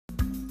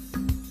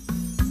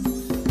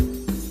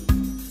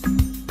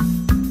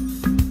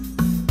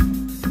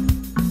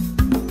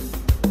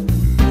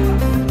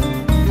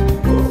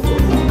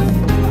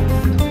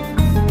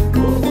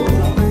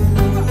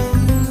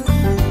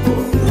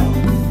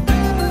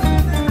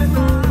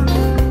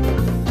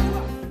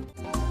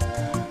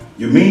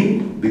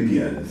mean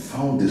BPN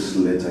found this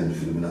letter in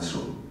Philomena's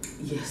room?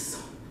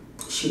 Yes,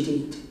 she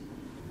did.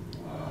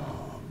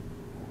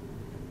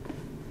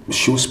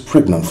 She was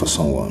pregnant for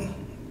someone,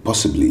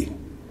 possibly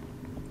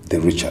the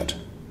Richard.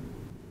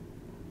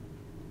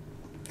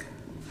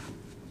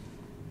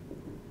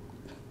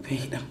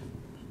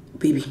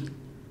 Baby,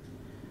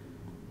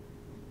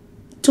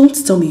 don't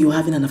tell me you're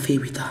having an affair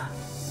with her.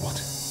 What?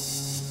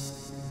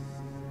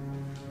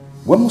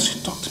 Why must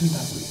you talk to me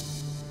that way?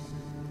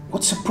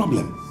 What's your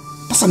problem?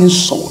 That's an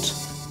insult.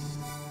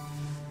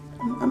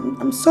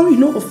 I'm sorry,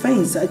 no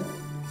offense.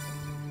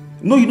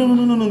 No. You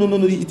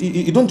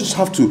don't just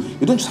have to.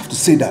 You don't just have to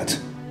say that.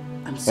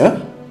 I'm sorry.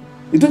 Yeah?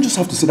 You don't just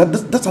have to say that.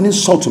 That's an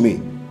insult to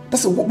me.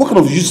 What kind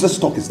of useless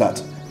talk is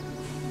that?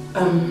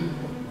 I'm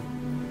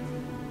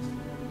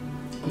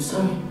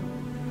sorry.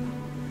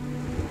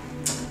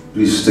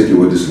 Please take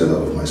away this letter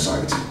out of my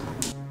sight.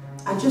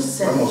 I just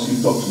said. Why must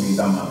you talk to me in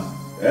that manner?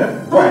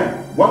 Eh? Why?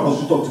 Why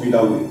must you talk to me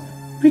that way?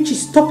 Richie,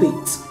 stop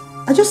it.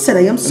 I just said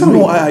I am sorry.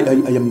 No, I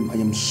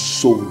am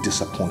so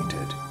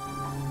disappointed.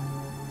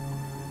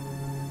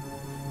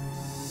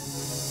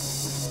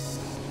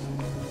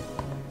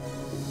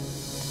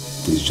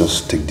 Please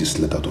just take this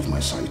letter out of my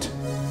sight.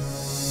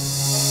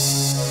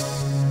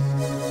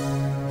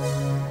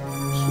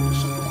 So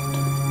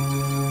disappointed.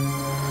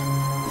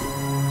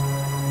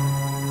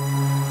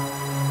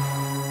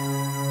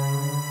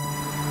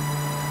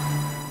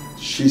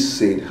 She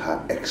said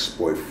her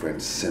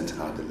ex-boyfriend sent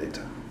her the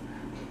letter.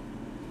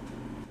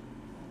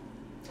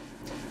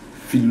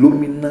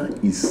 Philomena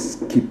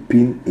is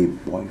keeping a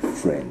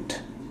boyfriend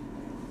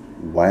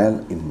while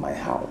in my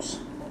house.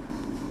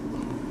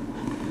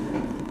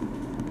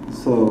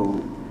 So,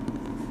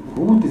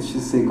 who did she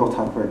say got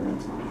her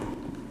pregnant?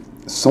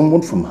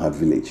 Someone from her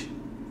village,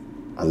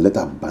 and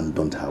later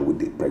abandoned her with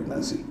the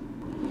pregnancy.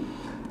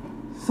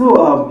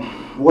 So,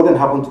 what then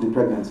happened to the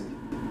pregnancy?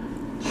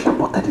 She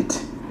aborted it.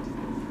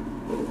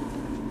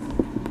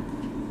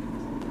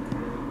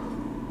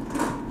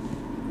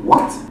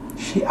 What?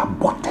 She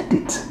aborted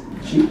it.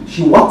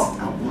 She what?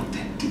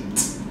 Aborted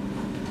it.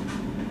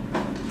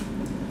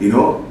 You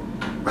know,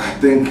 I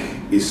think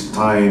it's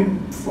time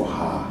for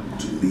her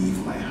to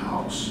leave my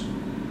house.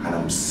 And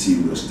I'm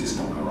serious this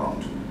time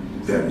around.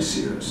 Very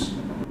serious.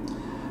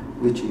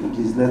 Richie,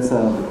 please, let's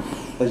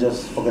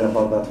just forget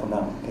about that for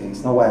now, okay?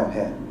 It's not why I'm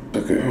here.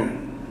 Okay.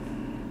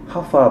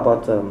 How far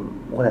about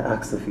what I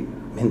asked of you?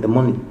 I mean, the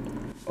money.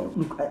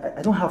 Look,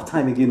 I don't have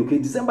time again, okay?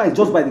 December is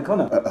just by the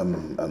corner.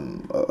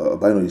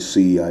 But you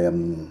see, I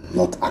am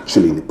not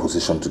actually in a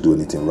position to do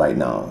anything right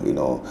now, you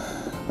know.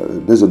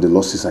 Based on the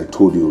losses I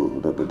told you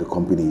that the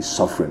company is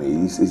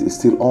suffering, it's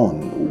still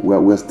on.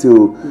 We're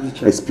still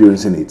Richard,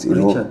 experiencing it, you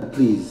know. Richard,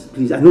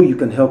 please, I know you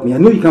can help me. I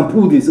know you can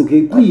pull this,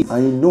 okay? Please.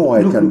 I know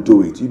I can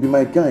do it. You be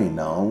my guy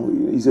now.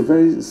 It's a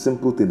very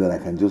simple thing that I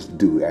can just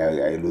do.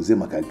 I lose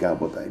my guy,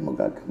 but I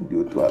can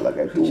do it like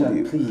I told Richard,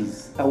 you.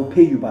 Please, I will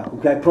pay you back,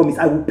 okay? I promise,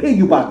 I will pay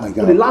you back My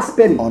for the last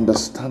penny.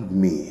 Understand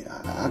me.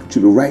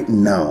 Actually, right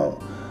now,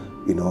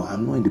 you know,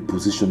 I'm not in the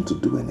position to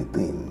do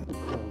anything.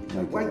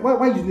 Why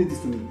are you doing this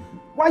to me?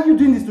 Why are you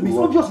doing this to me? It's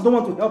obvious you don't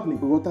want to help me.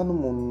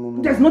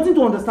 There's nothing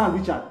to understand,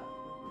 Richard.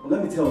 But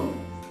let me tell you,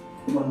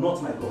 you are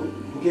not my God.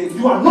 Okay?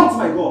 You are not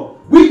my God.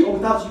 With or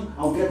without you,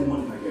 I'll get the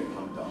money. My girl,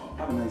 calm down.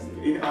 Have a nice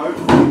day.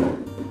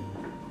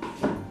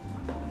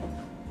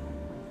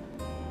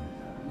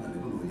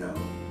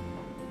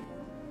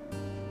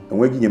 And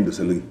where give him the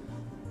salary?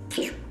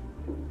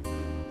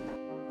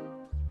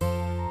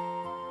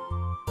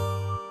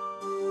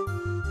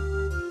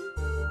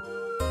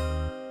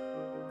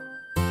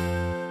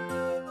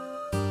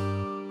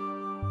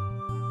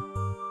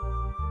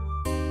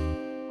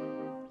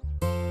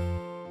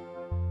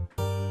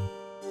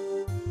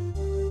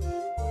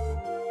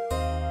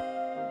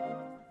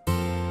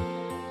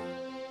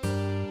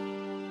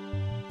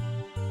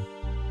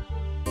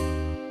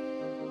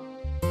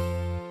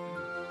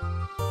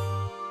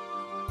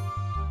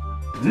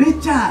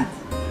 Richard!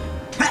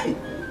 Hey!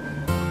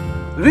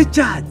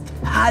 Richard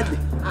had the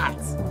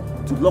heart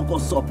to lock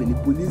us up in the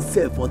police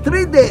cell for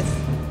 3 days.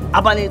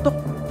 Abaneto.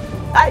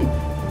 Hey!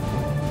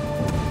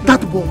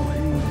 That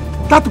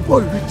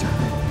boy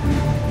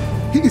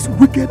Richard, he is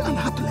wicked and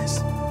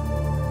heartless.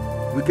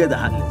 Wicked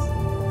and heartless.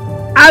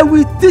 I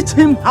will teach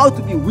him how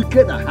to be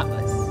wicked and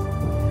heartless.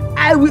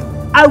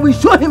 I will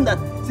show him that,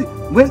 see,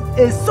 when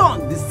a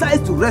son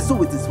decides to wrestle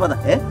with his father,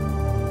 the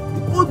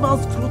old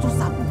man's scrotus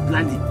will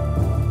blind him.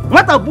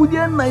 What a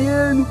bullion na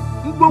yenu,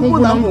 mbombo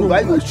na mbombo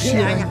ayo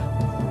share.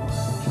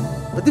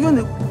 But even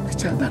the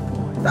that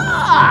boy,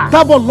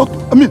 that boy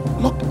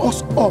locked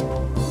us up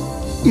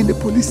in the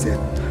police cell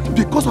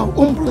because of our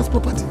own brother's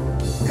property.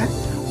 Yeah?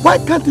 Why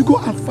can't he go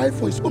and fight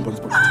for his own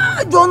brother's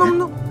property? John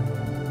no.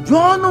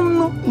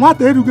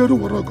 What are you going to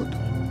do?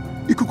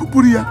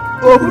 Ikukupuria.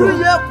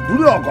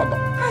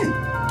 Hey,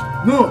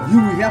 no, he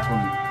will hear from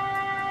me.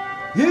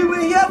 He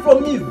will hear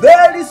from me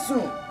very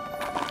soon.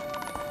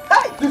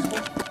 Hey, this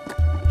one.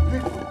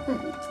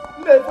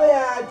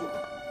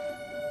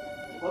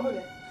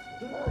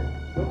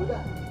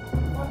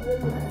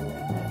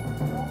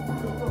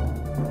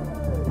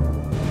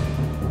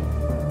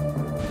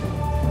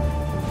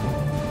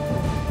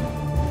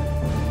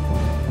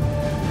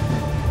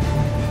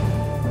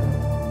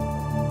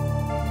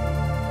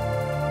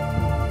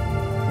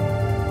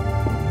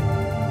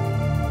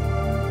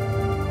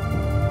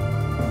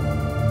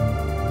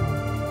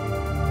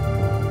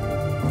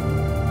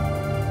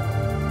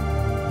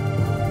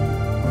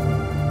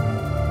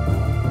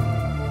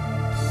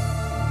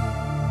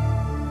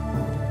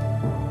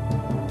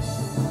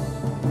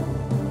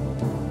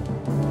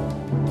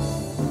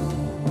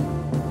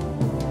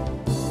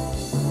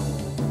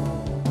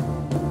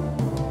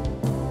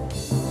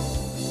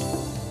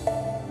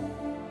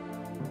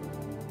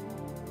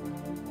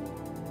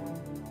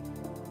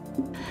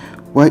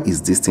 Why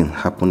is this thing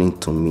happening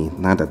to me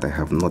now that I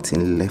have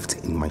nothing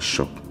left in my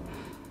shop?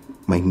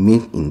 My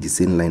men in the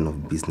same line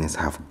of business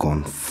have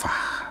gone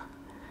far.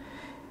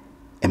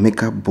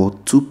 Emeka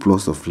bought 2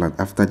 plots of land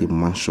after the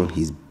mansion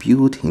he's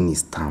built in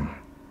his town.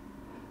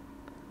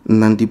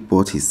 Nandi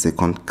bought his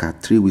second car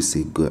 3 weeks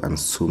ago and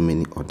so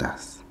many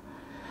others.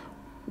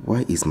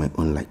 Why is my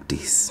own like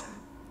this?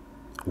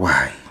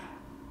 Why?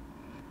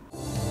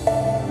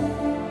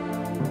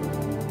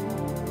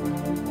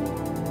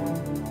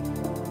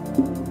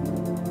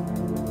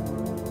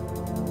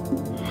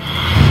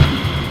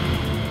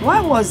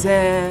 Why was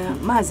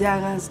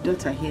Maziaga's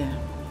daughter here?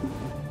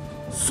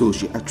 So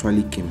she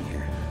actually came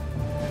here.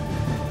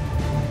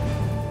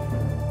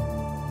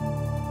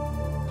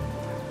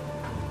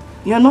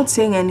 You're not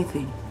saying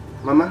anything.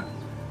 Mama?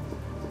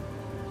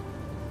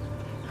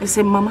 I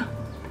say, Mama?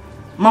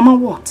 Mama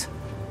what?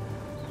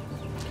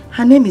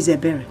 Her name is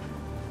Ebere.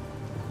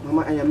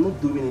 Mama, I am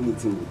not doing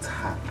anything with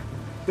her.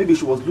 Maybe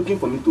she was looking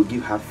for me to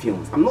give her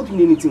films. I'm not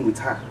doing anything with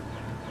her.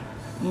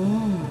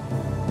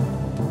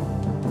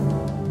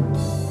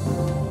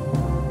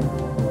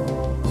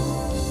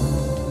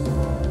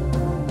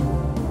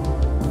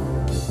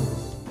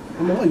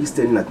 Mama, why are you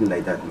staring at me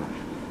like that now?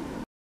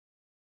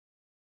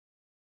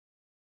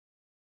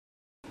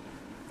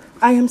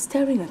 I am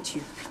staring at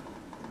you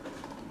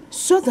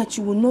so that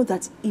you will know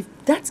that if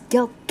that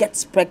girl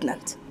gets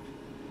pregnant,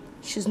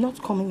 she's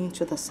not coming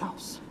into this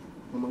house.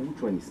 Mama, which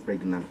one is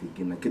pregnant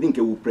again?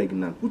 Kedenke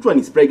pregnant. Which one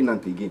is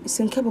pregnant again? Is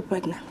Nkebo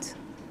pregnant?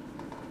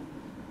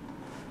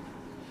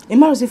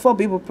 Imaruzi 4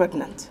 people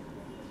pregnant.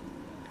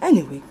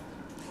 Anyway,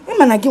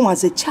 Imanagi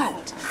was a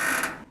child.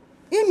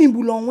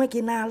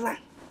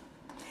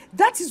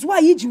 That is why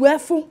you I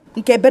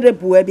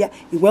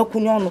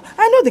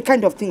know the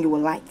kind of thing you will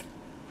like.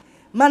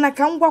 Mana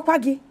kangwa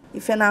kwagi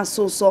ife na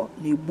so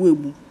na egbu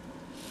egbu.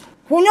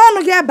 Kwunye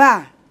onu gi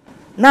eba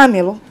na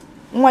amilo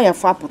nwa ya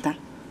fa puta.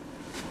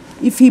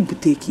 Ife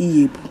ibute ki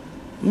yebu.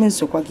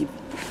 Menso kwagi.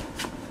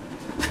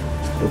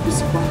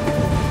 Obusikwa.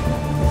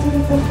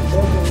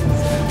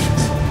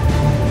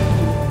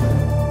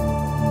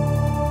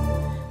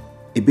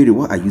 Ebere,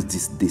 why are you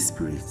this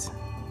desperate?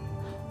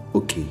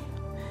 Okay,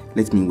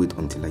 let me wait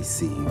until I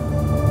see you.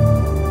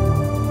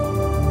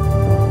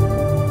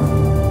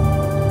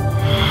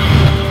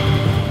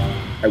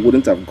 I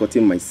wouldn't have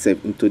gotten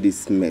myself into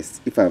this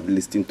mess if I had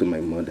listened to my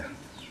mother.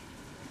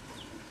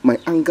 My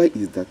anger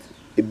is that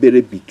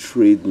Ebere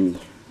betrayed me.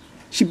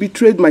 She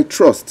betrayed my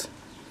trust.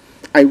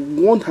 I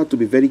want her to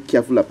be very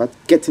careful about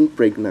getting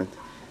pregnant,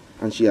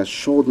 and she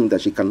assured me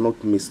that she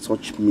cannot make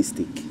such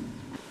mistake.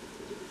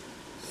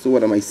 So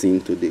what am I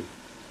saying today?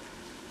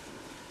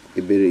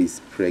 Ebere is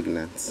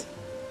pregnant.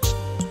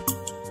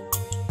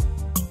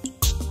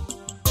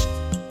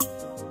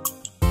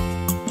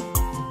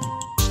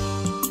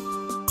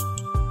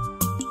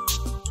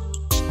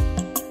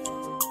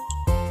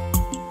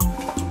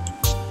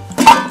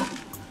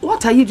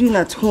 What are you doing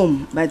at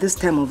home by this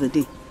time of the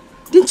day?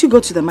 Didn't you go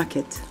to the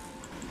market?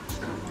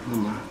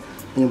 Mama,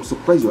 I am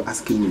surprised you're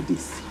asking me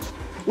this.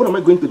 What am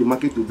I going to the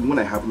market to do when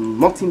I have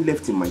nothing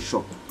left in my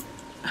shop?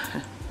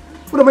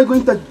 What am I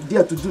going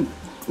there to do?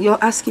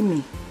 You're asking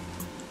me.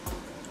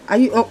 Are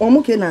you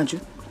okay, Naju?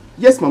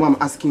 Yes, Mama, I'm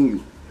asking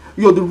you.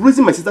 You're the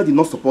reason my sister did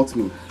not support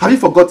me. Have you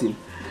forgotten?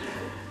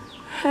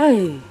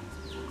 Hey.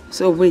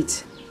 So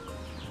wait.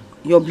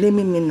 You're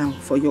blaming me now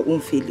for your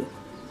own failure.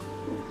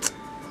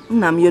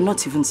 Nam, you're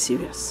not even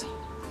serious.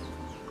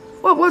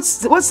 What's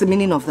the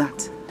meaning of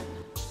that?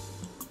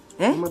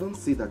 Eh? Mama, don't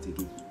say that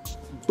again.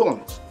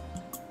 Don't.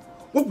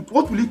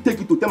 What will it take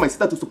you to tell my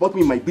sister to support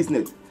me in my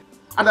business?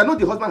 And I know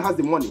the husband has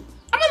the money.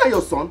 Am I not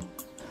your son?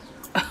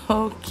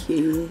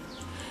 Okay.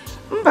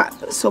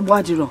 But, so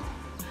Wadiro,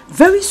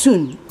 very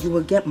soon you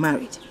will get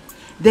married.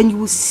 Then you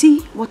will see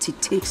what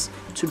it takes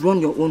to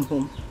run your own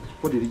home.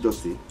 What did he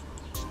just say?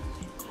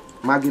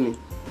 Magini.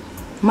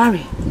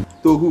 Marry.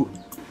 To who?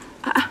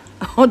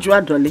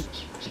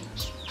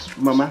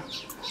 Mama,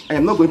 I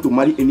am not going to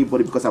marry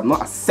anybody because I have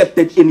not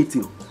accepted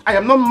anything. I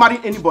am not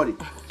marrying anybody.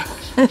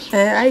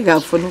 I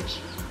got for no.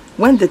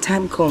 When the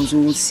time comes,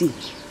 we will see.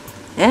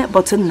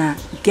 But now,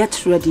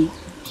 get ready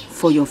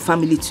for your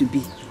family to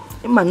be.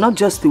 Not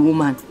just the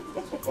woman.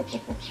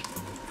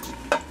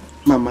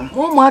 Mama.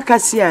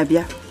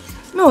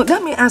 No,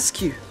 let me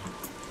ask you.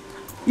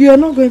 You are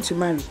not going to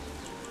marry.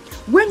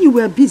 When you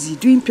were busy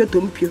doing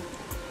pio,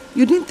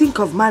 you didn't think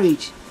of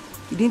marriage.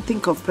 You didn't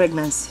think of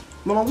pregnancy.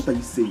 Mama, what are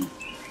you saying?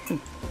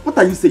 What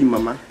are you saying,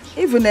 Mama?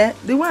 Even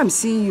the way I'm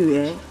seeing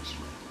you,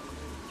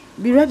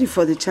 be ready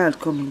for the child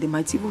coming. They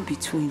might even be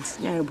twins.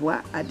 Yeah,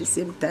 at the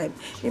same time.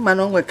 We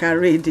can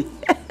ready.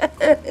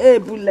 Hey,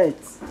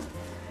 bullets.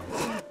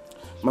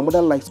 My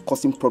mother likes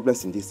causing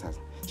problems in this house.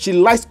 She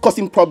likes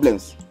causing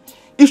problems.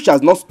 If she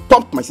has not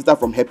stopped my sister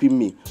from helping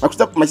me,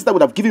 my sister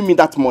would have given me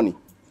that money.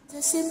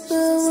 A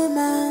simple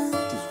woman.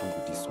 What is wrong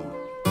with this woman?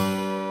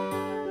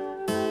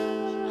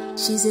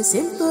 She's a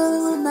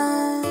simple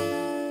woman.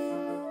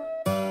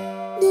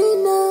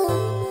 You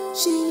know,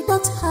 she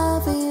don't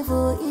have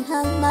evil in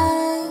her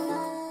mind.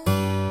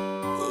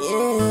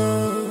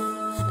 Yeah.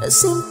 a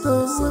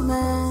simple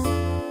woman.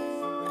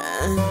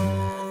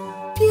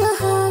 Pure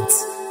heart,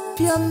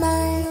 pure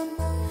mind.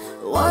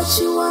 What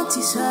she wants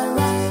is her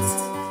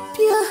right.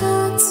 Pure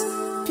heart,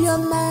 pure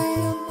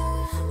mind.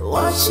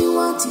 What she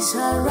wants is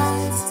her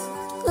right.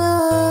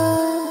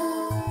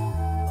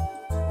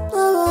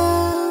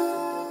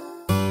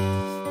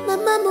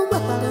 Mama mo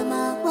wapala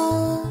mawa,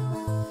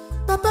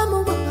 Papa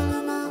mo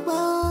wapala mawa.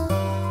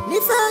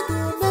 Nifa do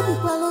baby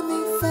kwalo mi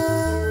fe.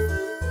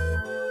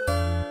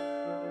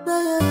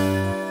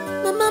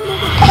 Mama mo.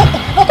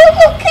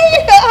 Okay,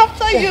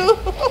 after you.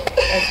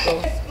 Let's go.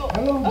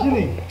 Hello,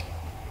 Ginny.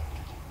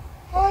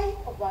 Hi,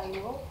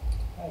 Obayo.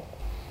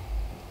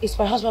 Is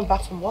my husband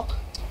back from work?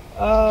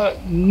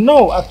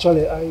 No,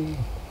 actually, I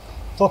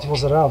thought he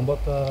was around, but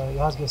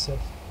your husband said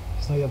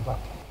he's not yet back.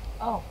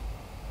 Oh.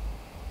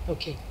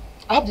 Okay.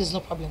 I hope there's no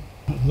problem.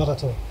 Not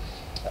at all.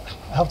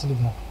 I have to leave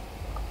now.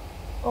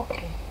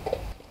 Okay.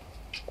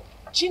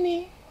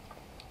 Ginny,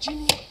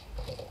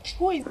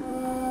 who is...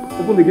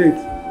 Open the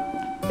gate.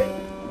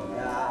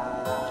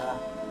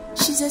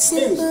 She's a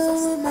simple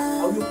woman.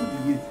 How you put the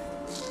gate?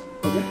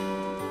 Okay?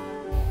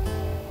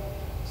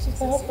 She's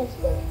my husband's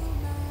friend.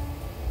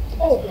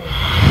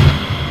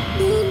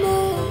 You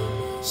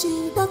know, she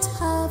don't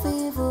have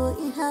evil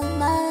in her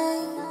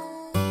mind.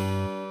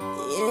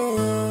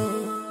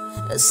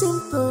 Yeah, a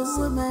simple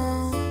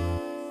woman.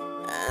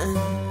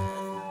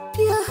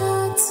 Pure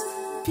heart,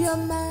 pure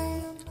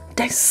mind.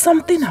 There's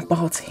something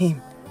about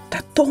him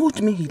that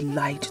told me he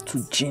lied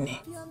to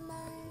Ginny.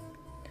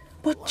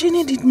 But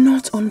Ginny did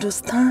not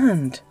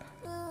understand.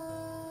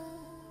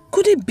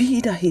 Could it be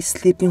that he's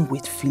sleeping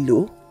with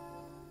Philo?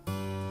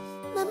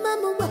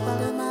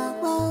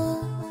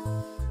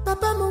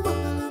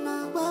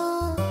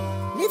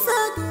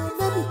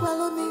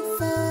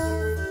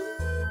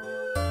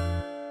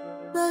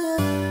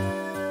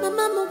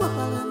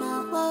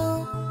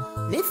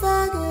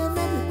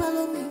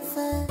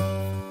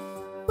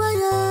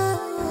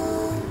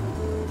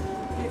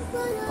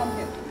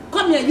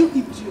 Come here, you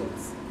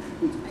idiots!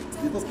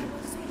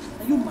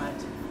 Are you mad?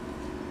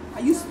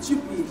 Are you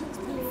stupid?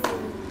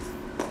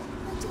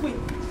 Wait.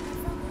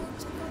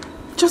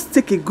 Just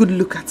take a good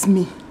look at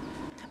me.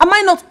 Am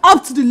I not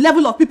up to the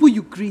level of people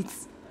you greet?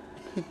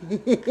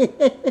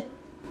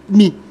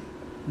 Me?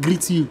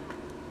 Greet you?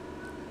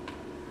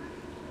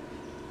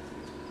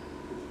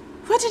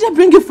 Where did they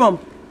bring you from?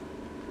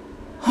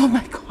 Oh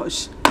my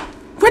gosh.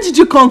 Where did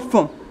you come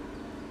from?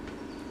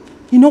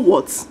 You know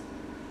what?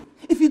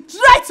 If you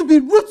try to be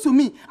rude to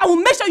me, I will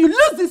make sure you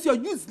lose this your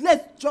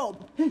useless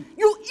job.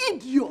 You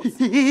idiot.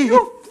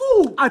 You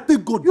fool. I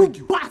take God beg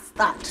you.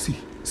 Bastard. See,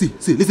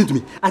 listen to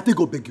me. I take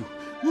God beg you.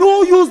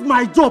 No use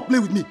my job, play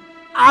with me.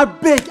 I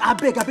beg.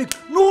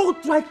 No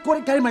try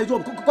to carry my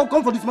job.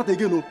 Come for this matter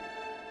again, no.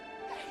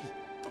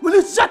 Will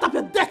you shut up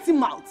your dirty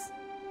mouth?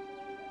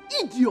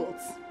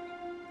 Idiot.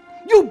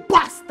 You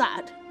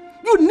bastard.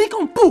 You nick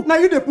on poop. Now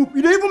you the poop.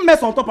 You don't even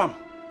mess on top of him.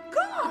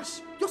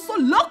 Gosh, you're so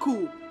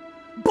local.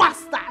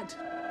 Bastard.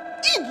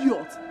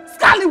 Idiot.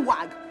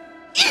 Scallywag.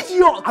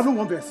 Idiot. I don't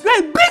want this. You're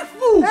a big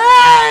fool.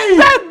 Hey!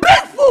 You're a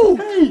big fool.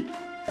 Hey!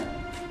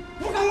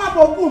 What can laugh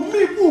for fool?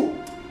 Me fool.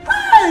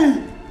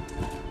 Hey!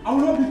 I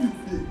will not beat you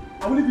today.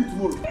 I will leave you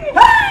tomorrow.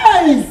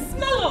 Hey!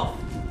 Smell off.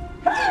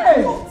 Hey!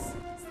 Idiot.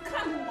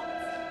 Scallywag.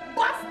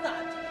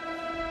 Bastard.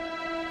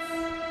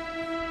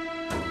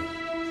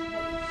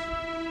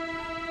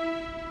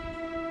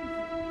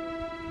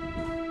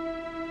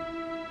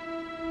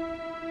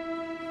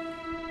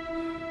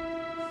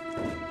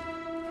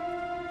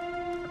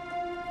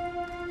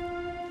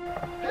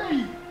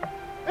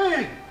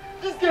 Hey!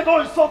 This guy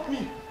don't insult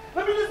me.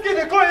 Let me this guy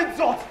they call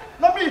idiot.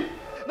 Let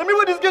me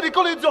where this guy they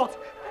call idiot.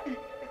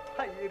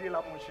 Hey,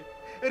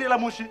 Eriela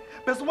Moshi.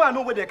 Person why I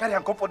know where they carry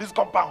and come for this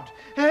compound.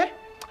 Hey,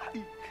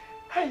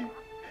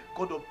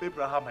 God of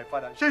Abraham, my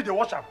father. She they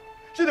wash him.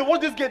 She they wash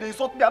this guy they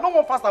insult me. I don't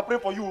want fast and pray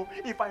for you.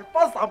 If I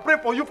fast and pray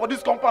for you for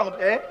this compound,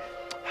 Hey.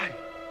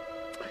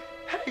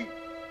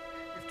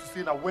 If to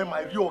say now when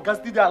my real guys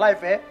still there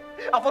alive, I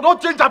for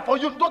don't change that for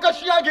you. Don't get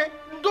shiage.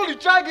 Don't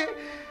lichage.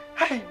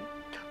 Hey,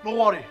 no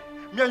worry.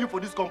 Me and you for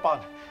this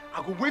compound.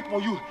 I go wait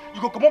for you.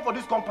 You go come up for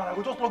this compound. I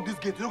go just lock this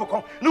gate. You go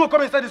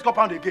come inside this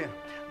compound again.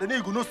 Then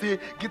you go know say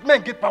get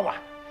men get power.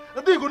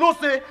 Then you go know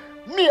say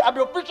me I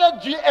be official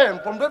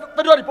GM from the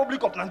Federal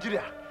Republic of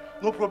Nigeria.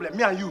 No problem.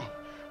 Me and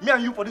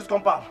you for this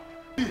compound.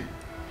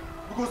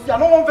 Because see, I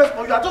don't want verse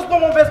for you. I just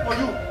don't want verse for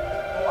you.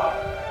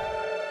 Wow.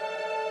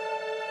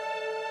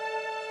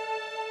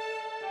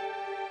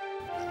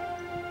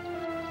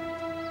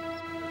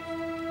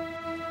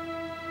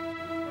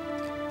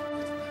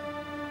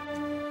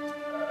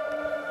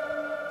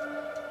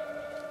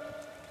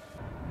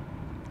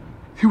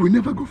 He will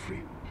never go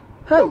free.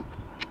 Hey,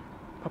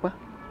 Papa,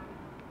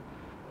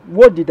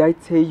 what did I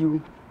tell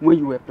you when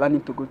you were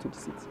planning to go to the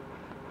city?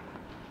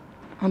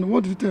 And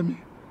what did you tell me?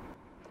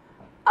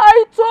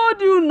 I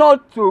told you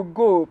not to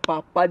go,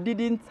 Papa,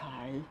 didn't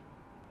I?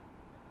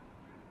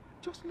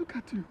 Just look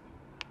at you.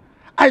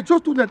 I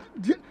just told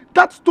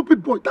that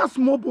stupid boy, that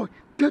small boy,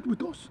 dealt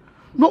with us.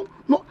 No,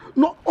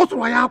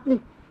 also I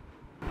happen.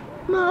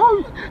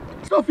 Now,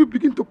 some of you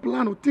begin to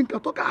plan or think or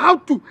talk how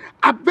to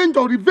avenge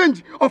or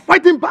revenge or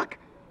fighting back.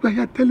 You are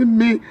here telling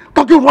me,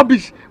 talking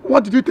rubbish.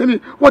 What did you tell me?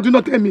 What did you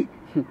not tell me?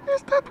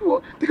 Is that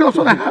what the kind of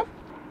son I have?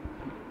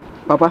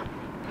 Papa,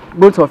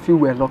 both of you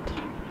were lucky.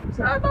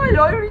 I know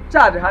your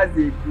Richard has a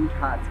good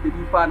heart.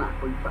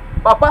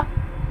 Papa,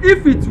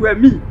 if it were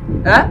me,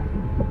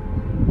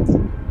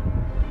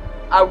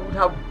 I would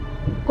have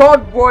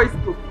called boys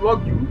to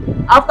flog you.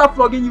 After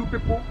flogging you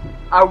people,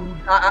 I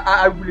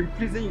will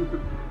imprison you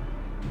people.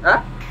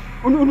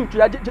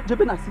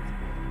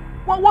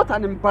 What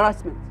an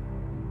embarrassment.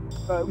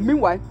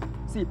 Meanwhile,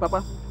 see,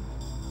 Papa,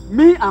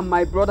 me and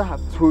my brother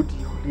have told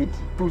you already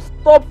to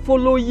stop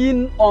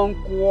following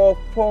Uncle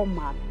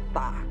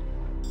Formata.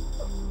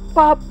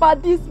 Papa,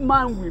 this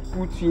man will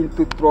put you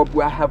into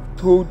trouble. I have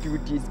told you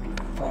this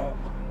before.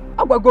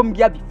 I will go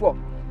here before.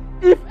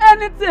 If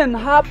anything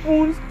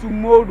happens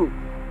tomorrow,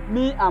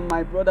 me and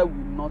my brother will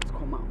not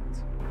come out.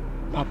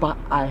 Papa,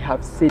 I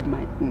have said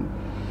my own.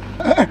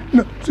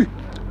 No, see,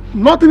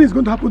 nothing is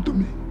going to happen to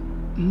me.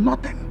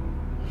 Nothing.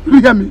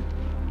 You hear me?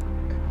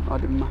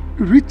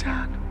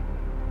 Richard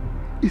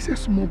is a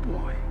small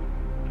boy.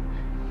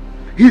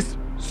 His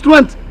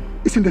strength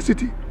is in the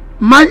city.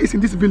 Mine is in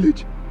this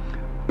village.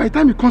 By the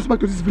time he comes back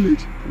to this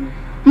village,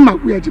 then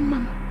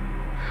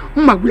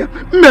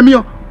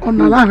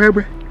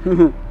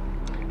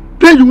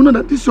you will know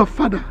that this is your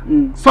father.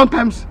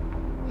 Sometimes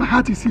my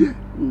heart is here.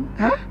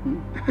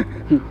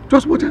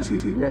 Just watch and see.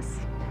 Yes,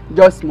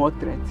 just small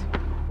threat.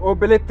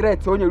 Obele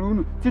threat on your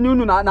room.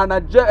 Tinunu na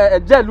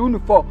jail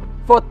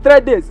for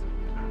 3 days.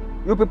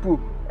 You people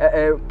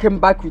came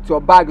back with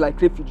your bag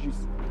like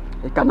refugees.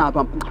 You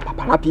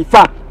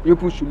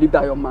people should leave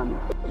that your man.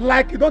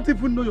 Like you don't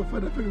even know your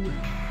father very well.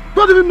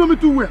 Don't even know me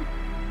too well.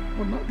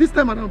 But now, this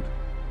time around,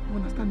 you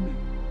understand me.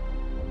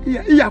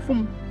 Yeah,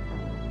 from.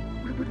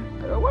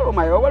 Where am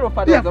I? Where am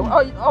father?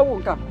 I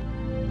won't come.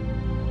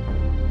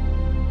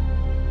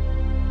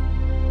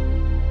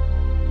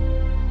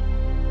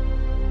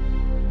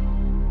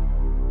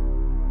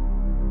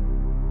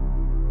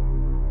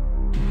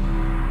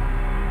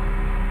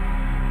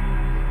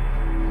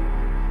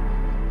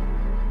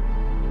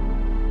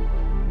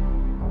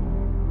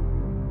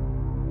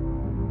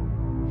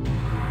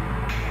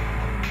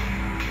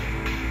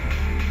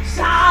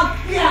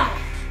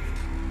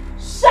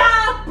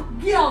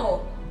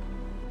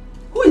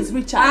 Who is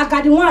Richard? I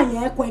got the one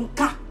here,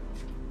 Quenka.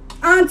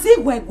 Auntie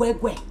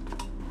Gwe.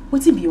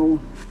 What it be your own?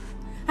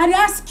 I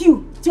ask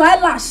you to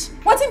eyelash.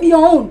 What it be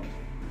your own?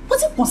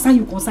 What it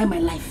concern my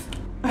life?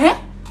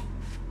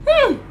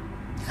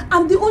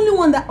 I'm the only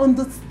one that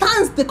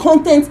understands the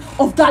content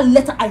of that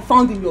letter I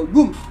found in your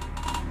room.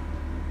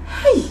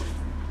 Hey!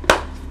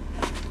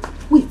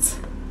 Wait.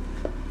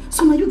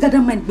 So now you gather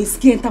mind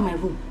basically enter my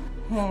room.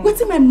 What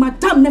did my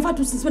madam never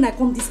do since when I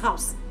come this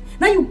house?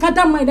 Now you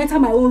gather mind enter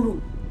my own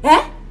room.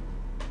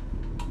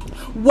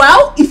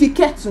 Well, if you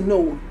care to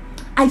know,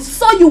 I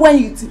saw you when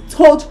you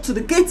told to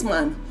the gate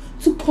man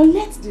to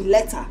collect the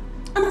letter.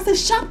 And as a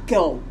sharp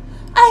girl,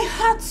 I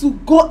had to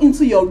go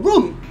into your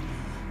room.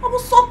 I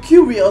was so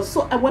curious,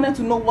 so I wanted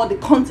to know what the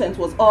content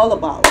was all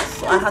about.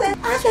 So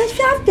as a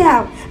sharp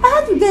girl, I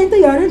had to get into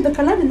your room to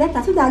collect the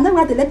letter so that I know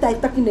what the letter is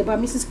talking about,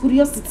 Mrs.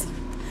 Curiosity.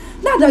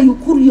 Now that you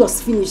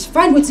curious finish,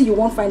 find what you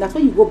won't find. That's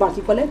when you go back,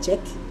 you collect check.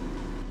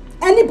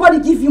 Anybody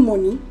give you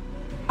money?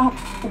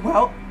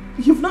 Well,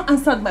 you've not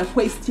answered my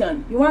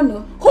question. You want to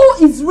know? Who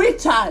is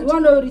Richard? You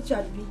want to know who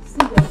Richard be? See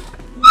them.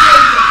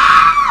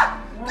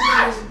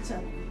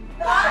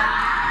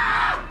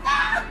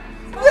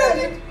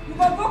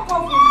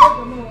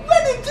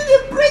 When did you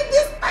break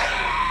this?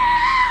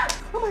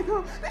 Oh my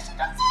God! They should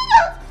not see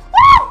that!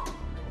 Oh!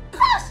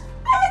 Gosh!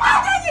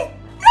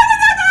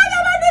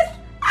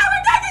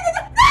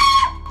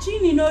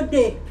 Chini no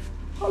day.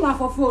 Hold on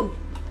for phone.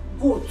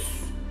 Goats.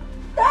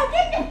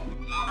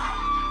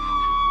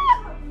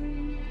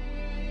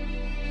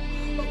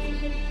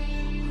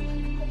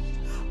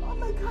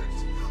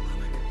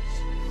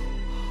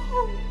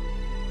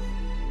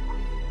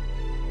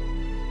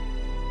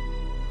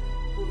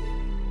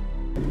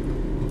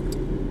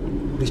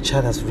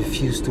 Richard has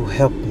refused to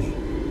help me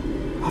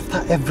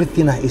after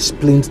everything I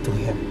explained to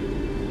him.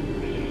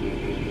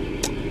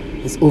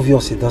 It's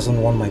obvious he doesn't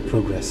want my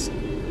progress.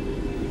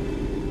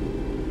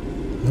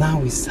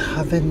 Now he's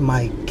having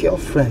my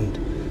girlfriend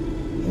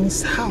in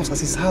his house as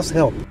his house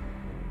help.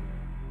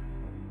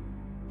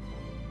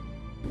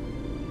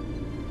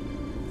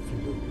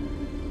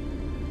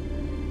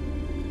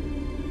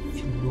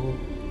 Philo,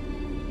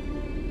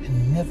 I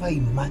never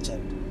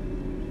imagined.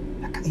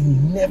 I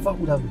never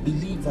would have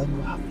believed that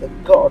you have the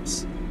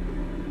guts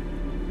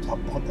to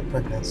abort the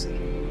pregnancy.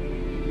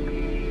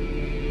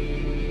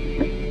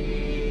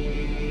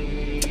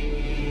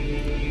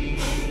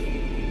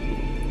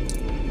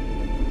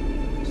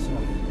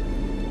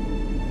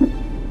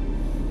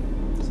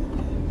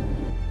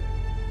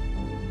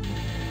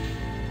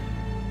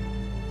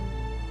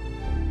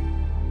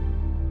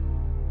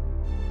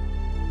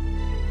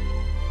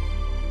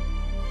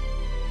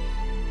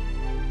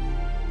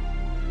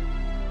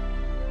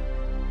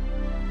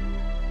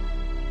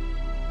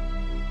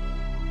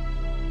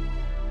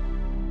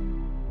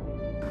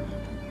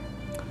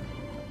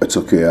 It's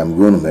okay. I'm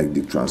going to make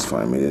the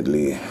transfer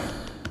immediately.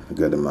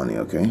 Get the money,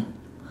 okay?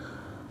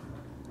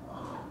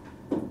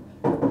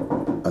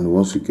 And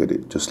once you get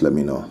it, just let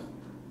me know.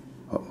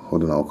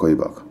 Hold on, I'll call you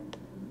back.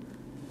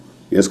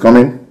 Yes, come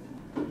in.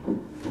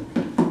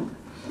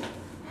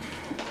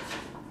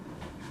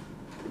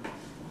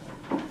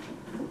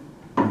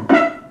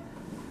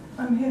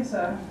 I'm here,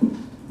 sir.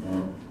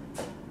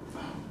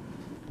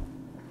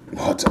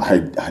 But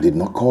I did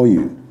not call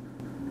you.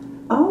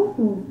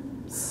 Oh,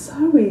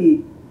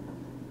 sorry.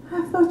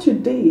 I thought you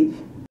did.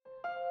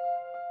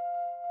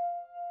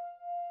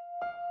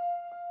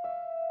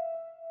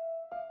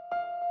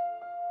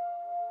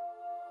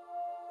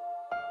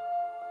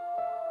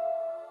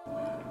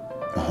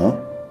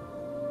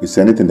 Is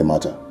anything the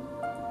matter?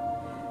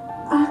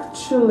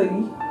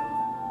 Actually,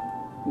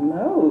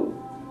 no.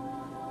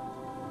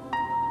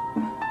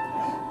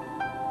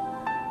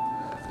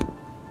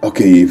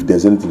 Okay, if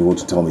there's anything you want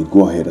to tell me,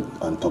 go ahead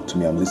and talk to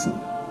me. I'm listening.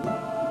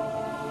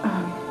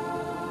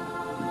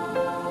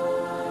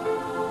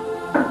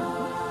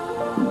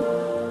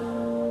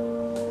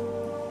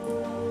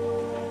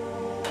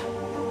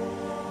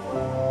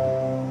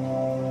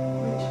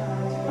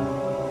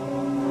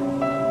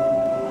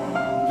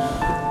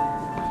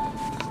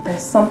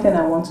 There's something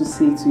I want to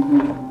say to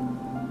you,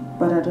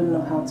 but I don't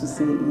know how to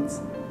say it.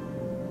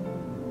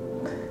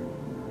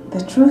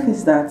 The truth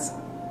is that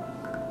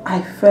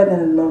I fell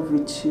in love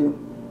with you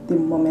the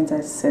moment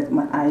I set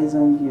my eyes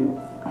on you.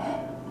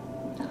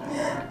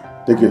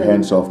 Take your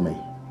hands off me.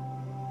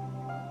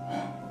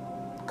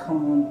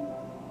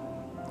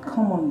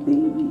 Come on,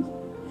 baby.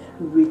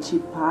 Richie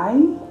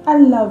Pie, I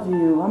love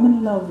you. I'm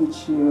in love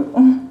with you.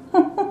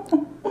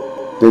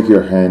 Take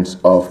your hands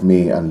off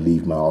me and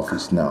leave my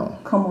office now.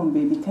 Come on,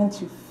 baby. Can't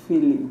you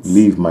feel it?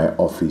 Leave my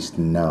office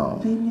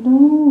now. Baby,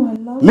 no. I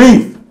love you.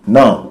 Leave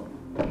now.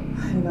 I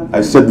love you.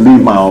 I said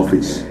leave my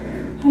office.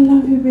 I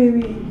love you,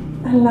 baby.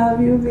 I love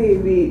you,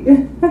 baby.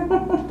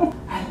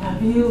 I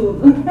love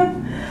you.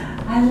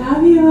 I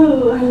love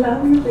you. I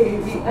love you,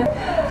 baby.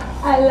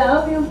 I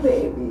love you,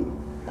 baby.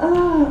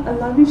 Oh, I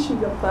love you,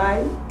 sugar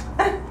pie.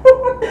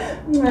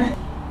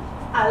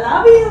 I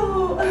love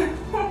you.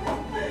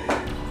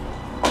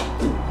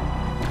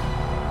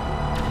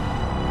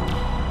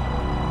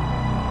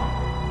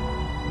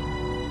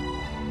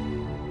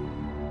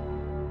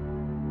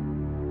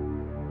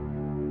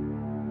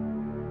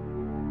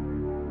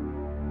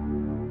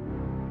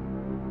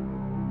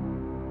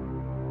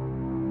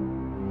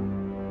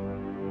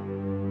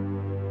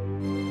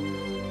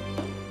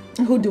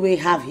 Who do we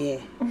have here?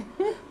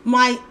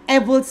 My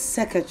able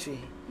secretary.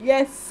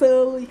 Yes,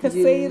 so you can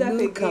say that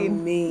look again.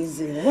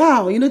 Amazing.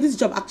 Wow, you know this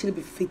job actually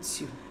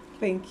befits you.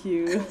 Thank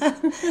you.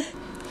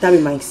 That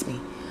reminds me.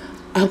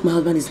 I hope my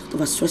husband is not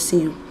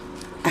overstressing you.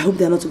 I hope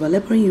they are not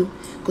overlaboring you,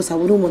 because I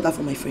wouldn't want that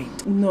for my friend.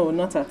 No,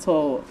 not at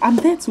all. I'm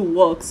there to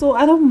work, so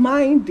I don't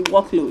mind the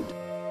workload.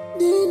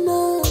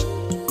 Nina,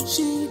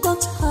 she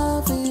don't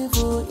have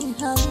evil in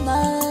her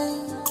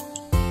mind.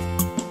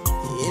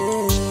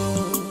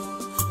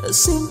 Yeah, a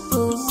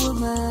simple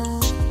woman.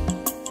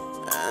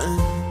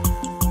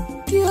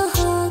 Pure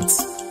heart,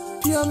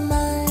 pure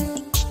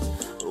mind.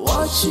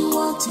 What she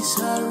wants is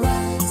her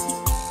right.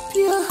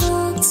 Pure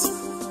heart,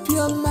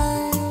 pure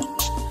mind.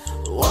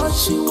 What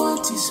she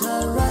wants is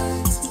her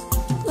right.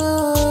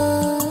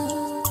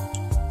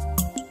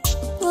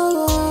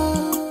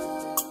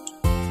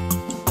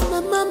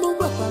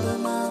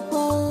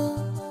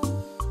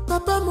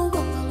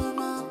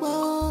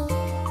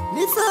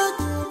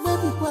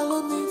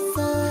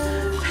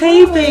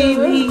 Hey,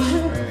 baby.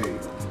 Hey.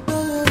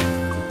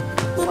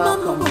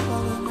 Welcome.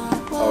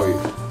 How are you?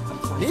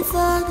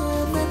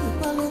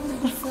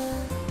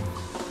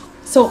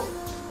 So,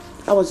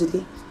 how was your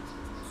day?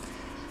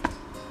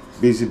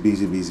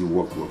 Busy,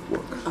 work.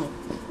 Oh,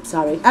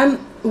 sorry.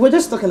 We're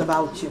just talking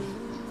about you.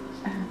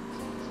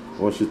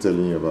 What's she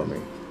telling you about me?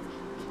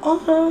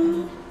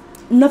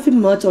 Nothing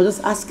much. I was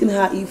just asking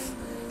her if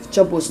the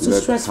job was too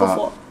stressful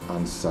for her.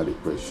 Answer the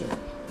question.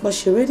 But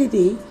she already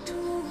did.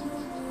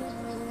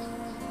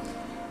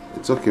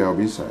 It's okay, I'll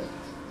be inside.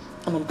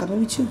 And I'm coming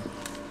with you.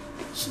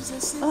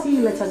 See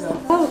you later,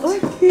 girl. Oh,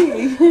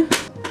 okay.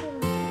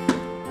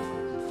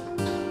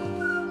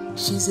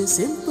 She's a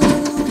simple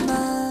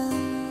woman.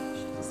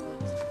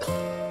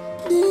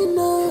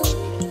 Nina,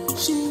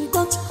 she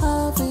don't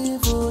have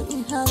evil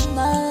in her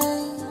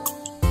mind.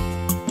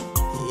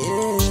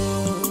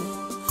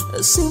 Yeah,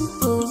 a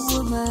simple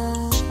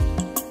woman.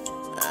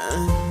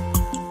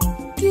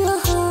 Pure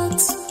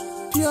heart,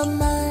 pure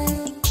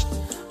mind.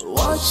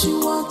 What she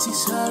wants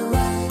is her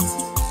right.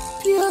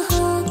 Pure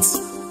heart,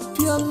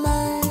 pure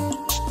mind.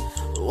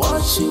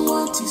 What she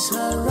wants is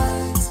her right.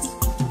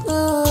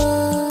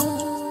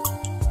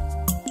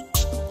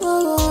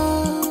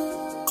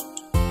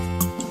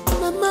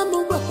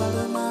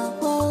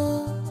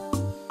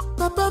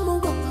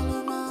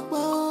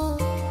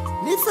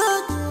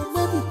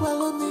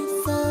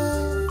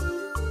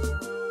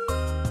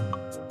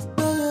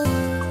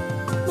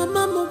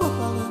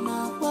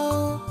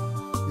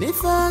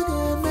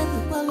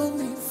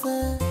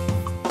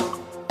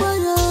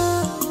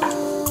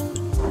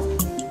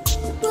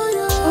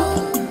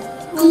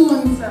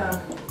 morning,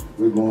 sir.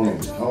 Good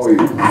morning. How are you?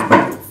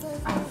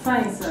 I'm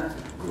fine, sir.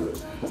 Good.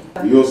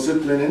 You're still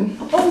cleaning?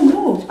 Oh,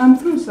 no. I'm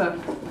through, sir.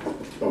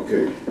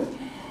 Okay.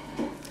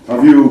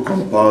 Have you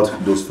compiled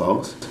those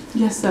files?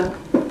 Yes, sir.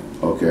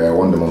 Okay, I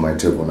want them on my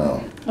table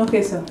now.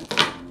 Okay, sir.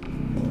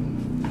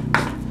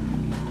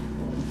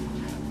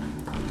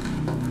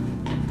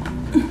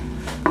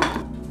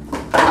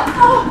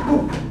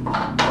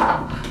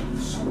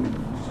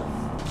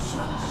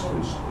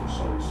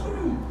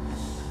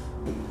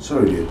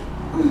 Sorry, dear.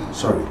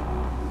 Sorry.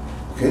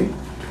 Okay?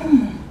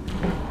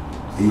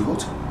 Are you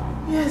hot?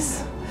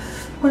 Yes.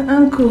 My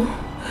ankle.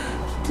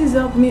 Please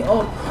help me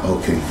up.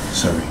 Okay,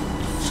 sorry.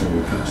 Sorry,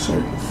 okay,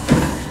 sorry.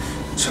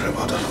 Sorry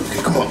about that.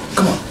 Okay, come on,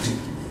 come on.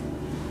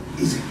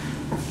 Easy.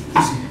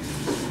 Easy.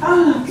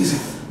 Easy.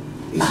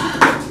 Easy.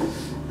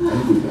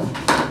 I'm good now.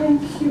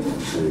 Thank you.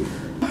 Sorry.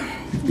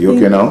 You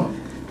okay now?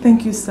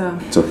 Thank you, sir.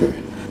 It's okay.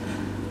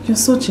 You're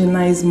such a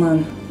nice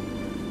man.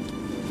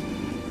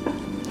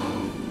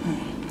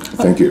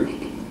 Thank you.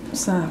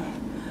 Sir,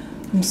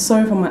 I'm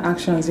sorry for my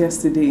actions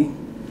yesterday.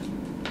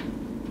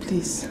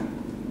 Please.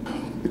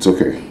 It's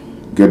okay.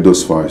 Get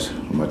those files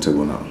on my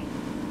table now.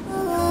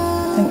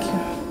 Thank you.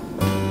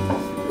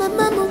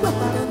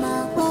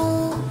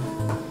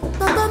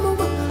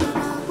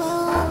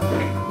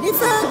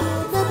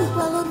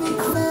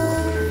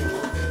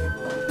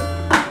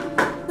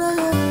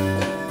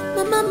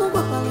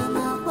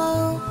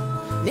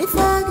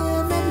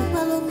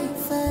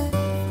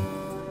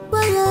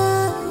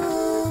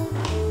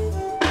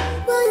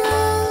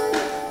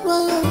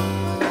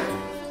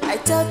 I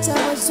thought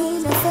I was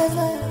doing a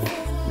favor.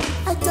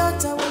 I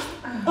thought I was...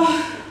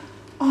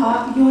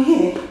 You're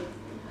here?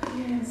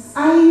 Yes.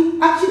 I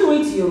actually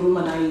went to your room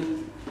and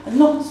I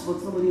knocked,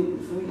 but nobody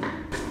opened for me.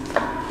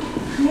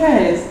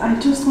 Yes, I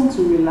just want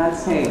to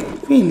relax. Hey.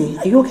 Really?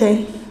 Are you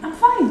okay? I'm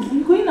fine. Are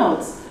you going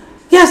out?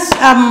 Yes,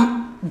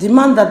 the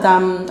man that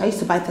I used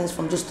to buy things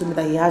from just told me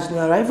that he has new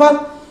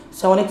arrival.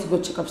 So I wanted to go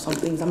check up some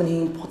things. I mean,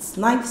 he imports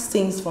nice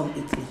things from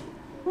Italy.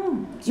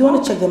 Do you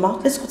want to check them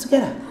out? Let's go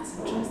together. That's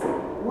interesting.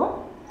 What?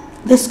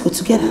 Let's go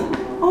together.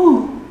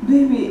 Oh,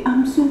 baby,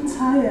 I'm so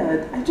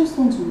tired. I just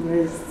want to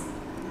rest.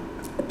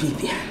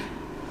 Baby.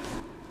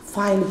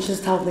 Fine,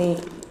 just help me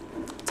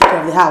take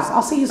care of the house.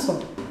 I'll see you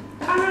soon.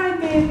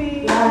 Alright,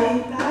 baby.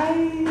 Bye. Bye.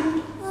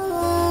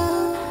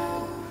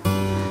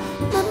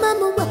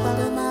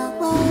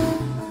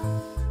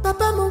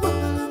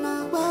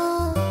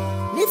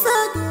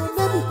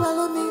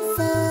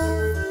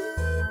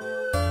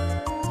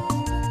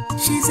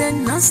 She's a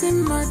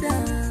nursing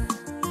mother.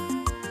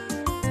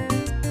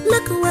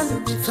 Look well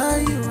before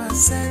you are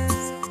set.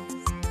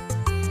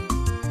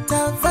 The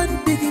one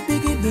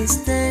biggie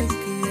mistake.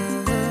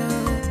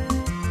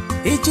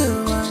 Uju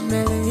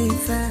Okoli.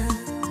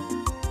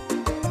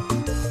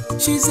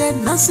 She's a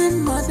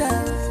nursing mother.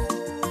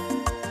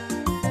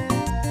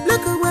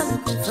 Look well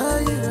before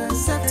you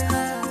accept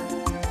her.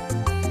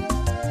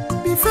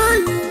 Before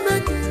you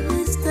make a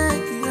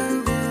mistake,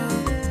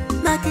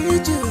 like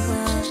Uju Okoli.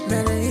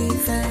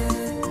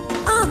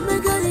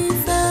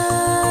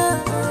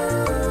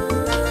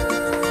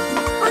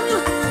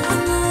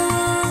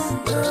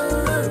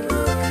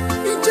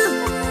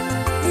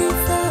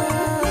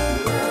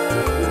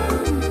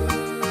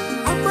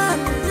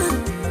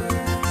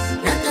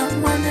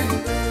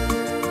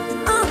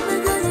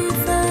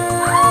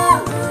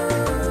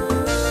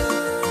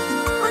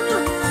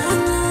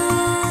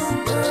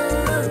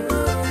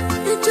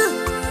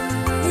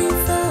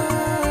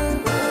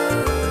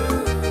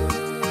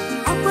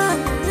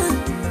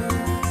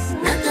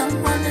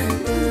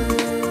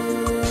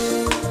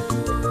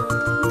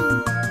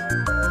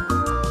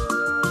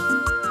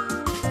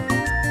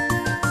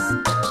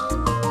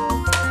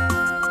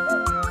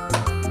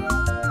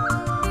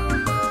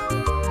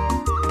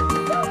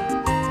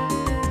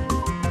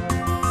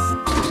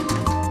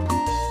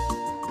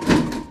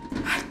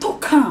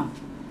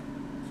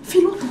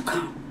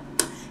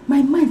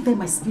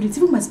 My spirit,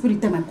 even my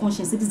spirit tell my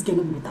conscience say this girl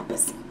not be with that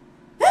person.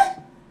 Eh?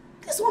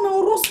 This one na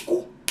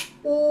Orozco.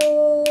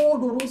 Oh,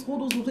 the Orozco,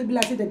 those people be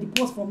like say they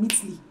deport from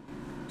Italy.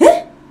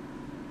 Eh?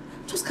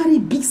 Just carry a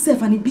big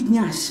self and a big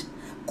nyash.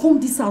 Come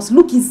this house,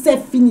 look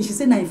himself finish. He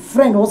say na a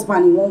friend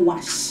husband he won't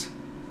wash.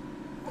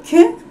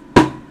 Okay?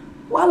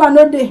 Well, I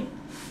know they.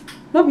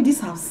 Not be this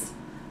house.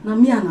 Na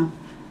me and now.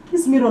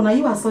 This mirror, now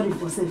you are sorry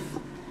for self.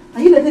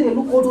 Now you let them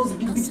look all those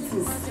big things.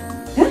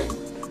 Eh?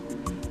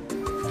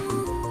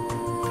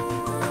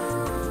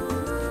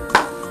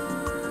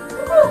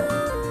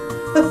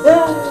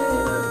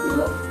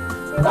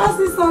 You don't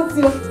see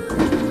something.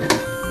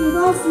 You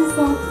don't see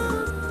something.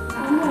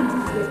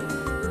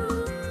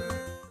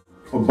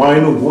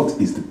 Obino, what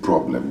is the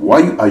problem?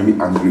 Why are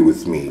you angry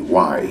with me?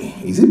 Why?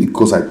 Is it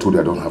because I told you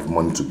I don't have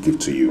money to give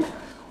to you?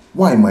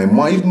 Why my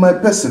mind, my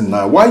person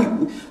now?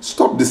 Why?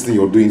 Stop this thing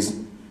you're doing.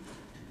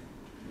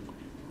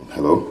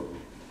 Hello?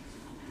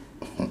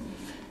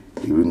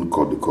 You didn't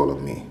call the call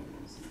on me.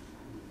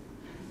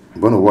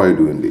 Obino, why are you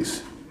doing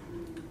this?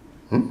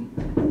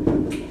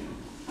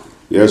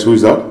 Yes, who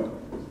is that?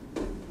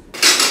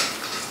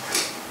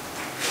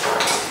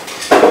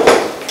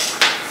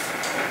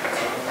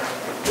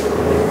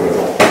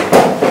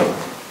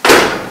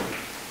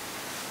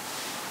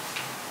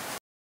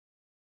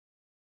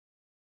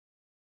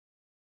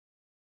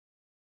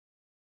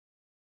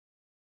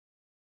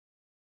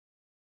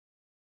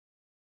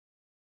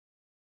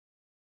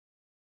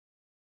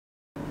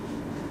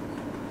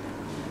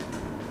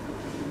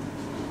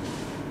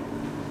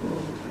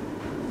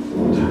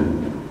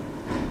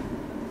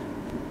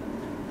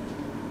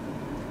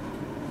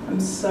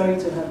 sorry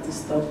to have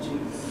disturbed you.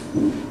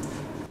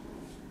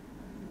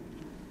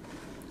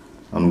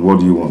 And what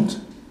do you want?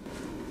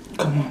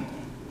 Come on.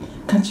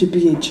 Can't you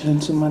be a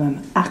gentleman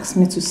and ask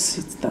me to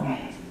sit down?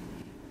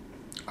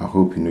 I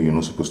hope you know you're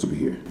not supposed to be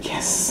here.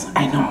 Yes,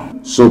 I know.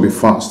 So be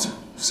fast.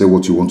 Say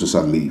what you want to say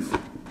and leave.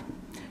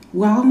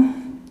 Well,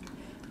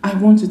 I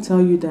want to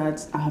tell you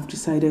that I have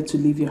decided to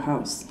leave your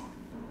house.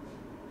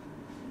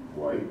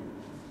 Why?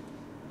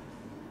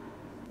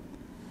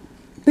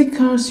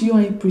 Because you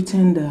are a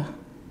pretender.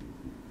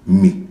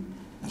 Me?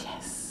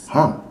 Yes.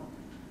 How?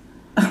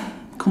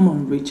 Come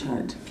on,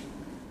 Richard.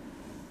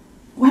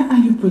 Why are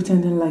you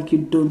pretending like you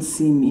don't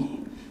see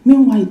me?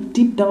 Meanwhile,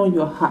 deep down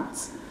your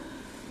heart,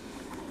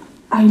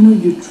 I know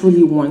you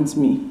truly want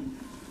me.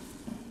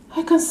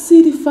 I can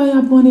see the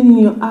fire burning in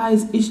your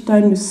eyes each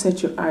time you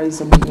set your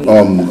eyes on me.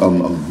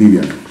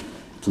 Vivian,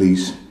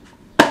 please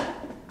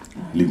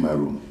leave my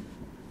room.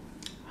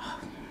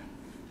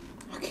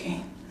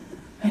 Okay.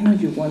 I know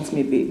you want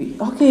me, baby.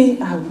 Okay,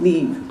 I'll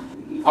leave.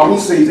 I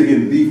won't say it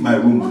again. Leave my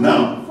room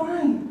now.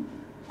 Fine.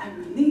 I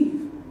will leave.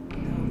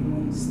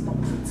 Stop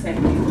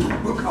pretending.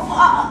 Come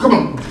on. Come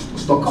on.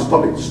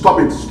 Stop it. Stop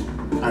it.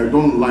 I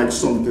don't like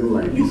something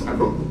like this. I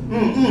don't.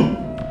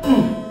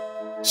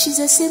 She's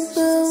a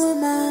simple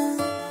woman.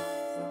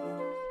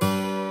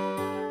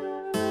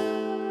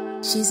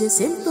 She's a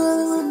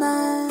simple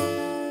woman.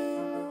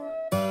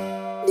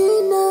 Do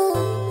you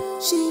know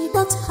she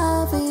don't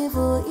have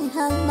evil in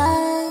her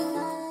mind?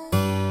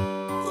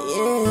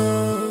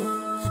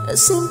 Yeah, a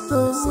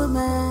simple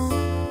woman.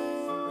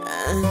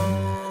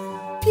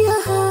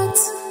 Pure heart,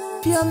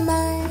 pure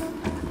mind.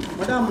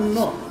 Madam,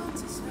 no.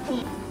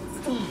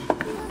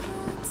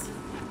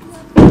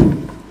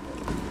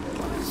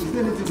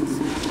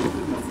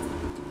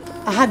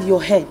 I had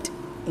your head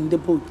in the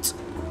boat.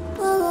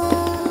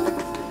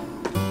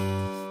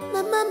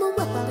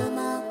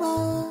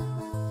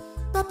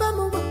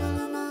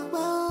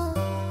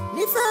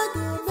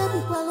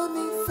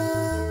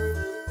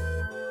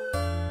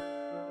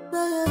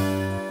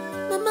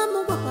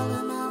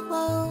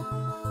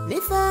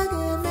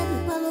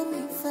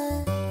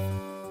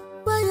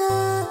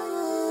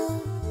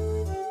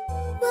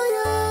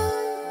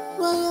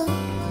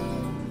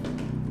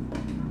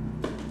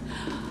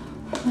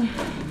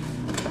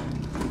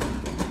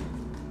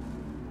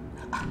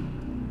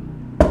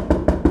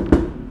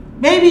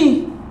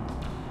 Baby!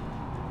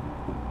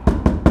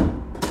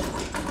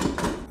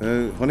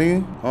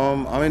 Honey,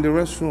 I'm in the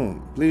restroom.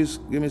 Please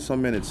give me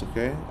some minutes,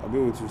 okay? I'll be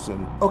with you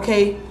soon.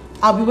 Okay,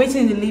 I'll be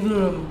waiting in the living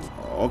room.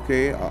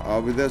 Okay,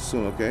 I'll be there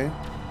soon, okay?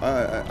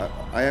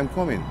 I am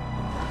coming.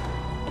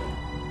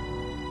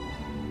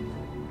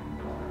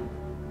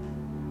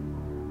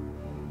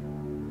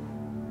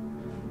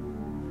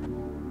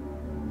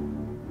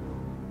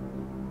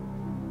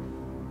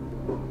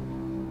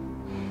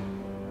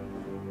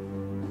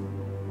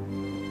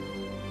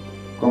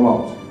 Come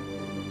out.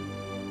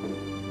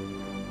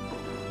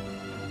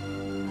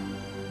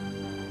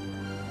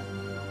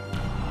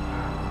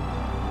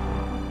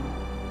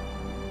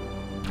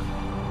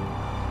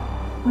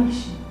 Where is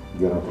she?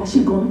 Get out. Has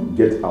she gone?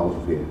 Get out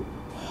of here.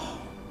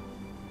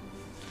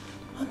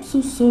 I'm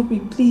so sorry,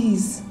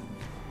 please.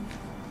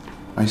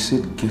 I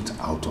said get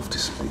out of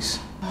this place.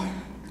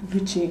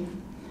 Richie,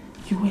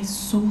 you were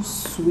so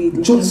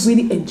sweet. I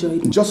really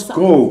enjoyed it. Just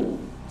go.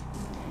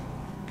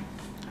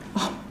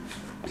 Oh,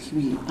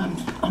 baby,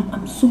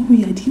 I'm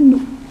sorry. I didn't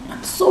know.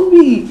 I'm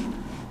sorry.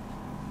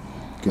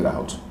 Get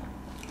out.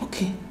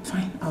 Okay,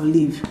 fine. I'll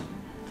leave.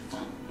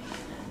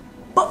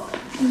 But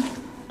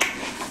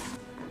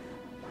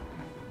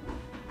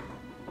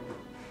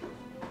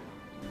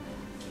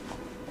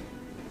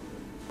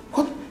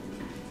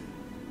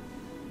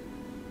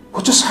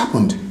what just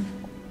happened?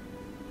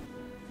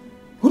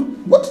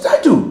 What did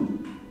I do?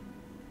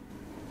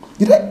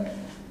 Did I?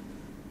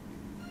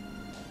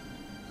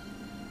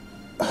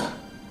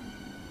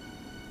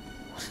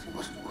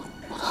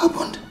 What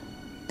happened?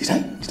 Did I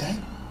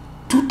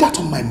do that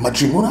on my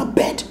matrimonial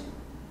bed?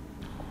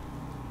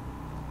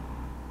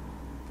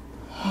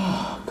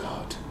 Oh,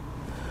 God.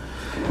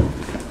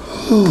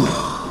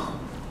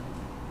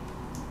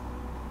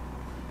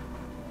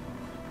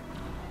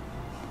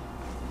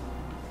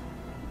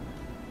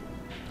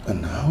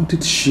 And how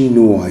did she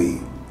know I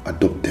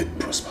adopted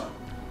Prosper?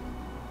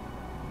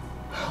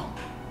 How?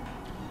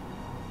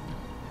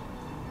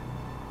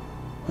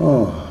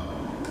 Oh.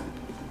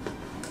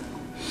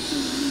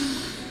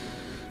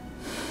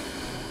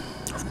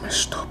 I've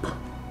messed up.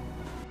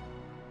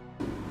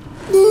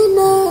 Do you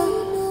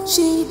know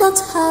she don't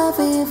have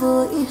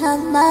evil in her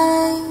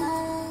mind?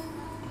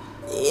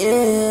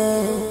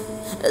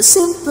 Yeah, a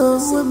simple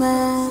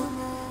woman.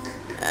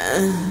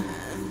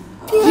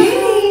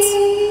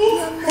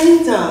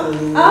 Hey,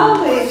 darling.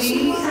 Oh,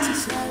 baby.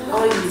 How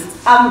are you?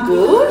 I'm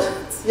good.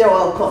 You're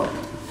welcome.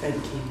 Thank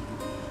you.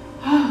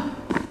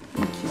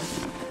 Thank you.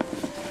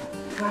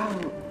 Wow.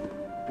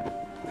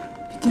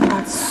 You came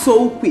back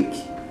so quick.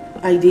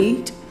 I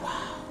did. Wow.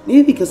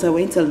 Maybe because I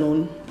went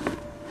alone.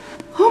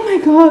 Oh my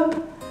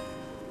God.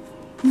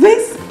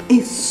 This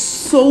is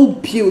so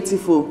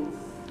beautiful.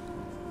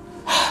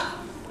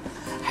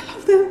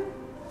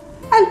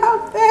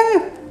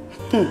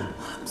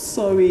 I'm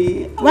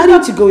sorry. Why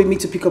didn't you go with me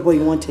to pick up what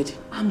you wanted?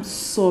 I'm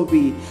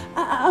sorry.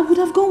 I would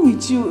have gone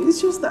with you.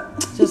 It's just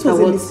that it was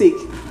a mistake.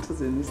 It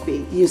was a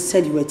mistake. You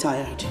said you were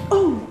tired.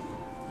 Oh,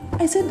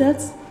 I said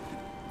that?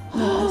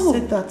 No, I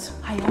said that.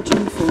 I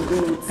actually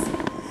forgot.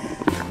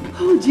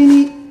 Oh,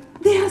 Ginny,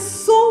 they are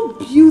so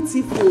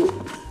beautiful.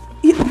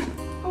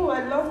 Oh,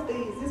 I love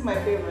these. This is my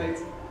favorite.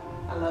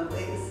 I love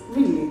this.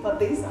 Really? But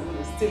this, I'm going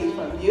to steal it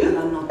from you.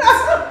 I'm not.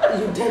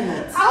 You dare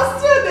not. I'll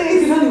steal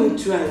this. You don't even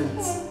try it.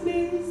 Oh,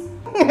 please.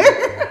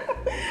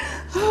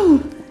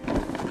 Oh,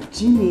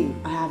 Ginny,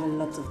 I have a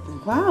lot of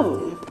them.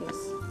 wow. Yes.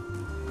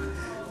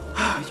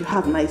 Oh, you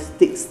have nice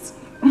taste.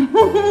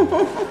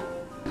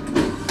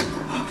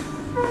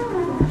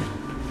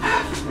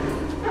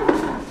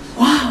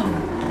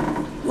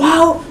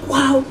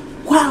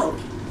 Wow.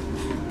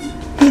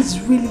 He's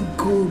really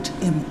good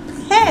and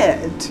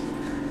paired.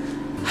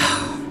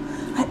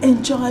 I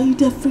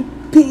enjoyed every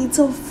bit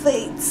of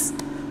it.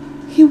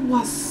 He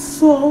was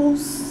so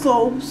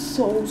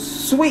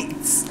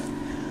sweet.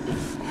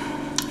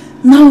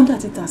 Now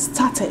that it has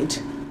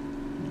started,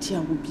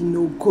 there will be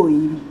no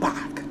going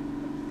back.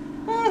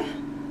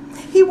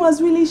 He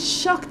was really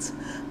shocked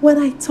when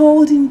I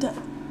told him that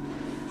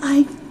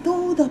I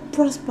know that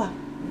Prosper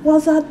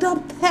was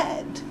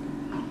adopted.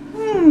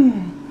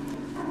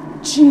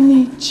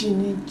 Ginny.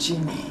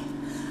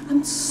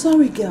 I'm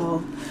sorry,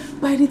 girl.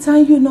 By the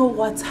time you know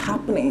what's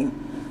happening,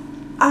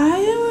 I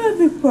will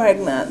be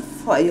pregnant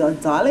for your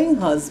darling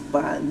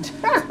husband.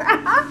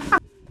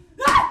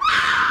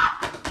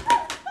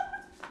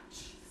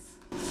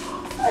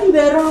 Why you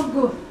there, wrong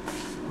go?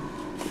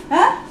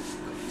 Huh?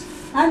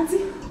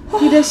 Auntie,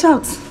 you dey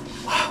shout.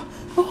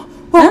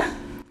 Huh?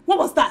 What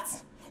was that?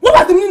 What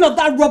was the meaning of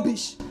that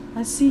rubbish?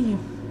 I see you.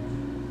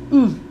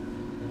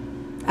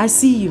 I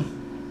see you.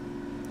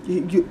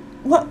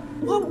 What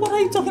are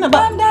you talking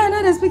about?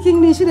 Now they speak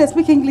English. They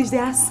speak English. They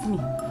ask me.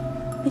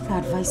 Make I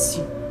advise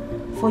you.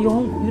 For your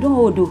own, you don't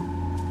hold though.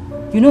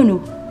 You don't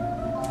know.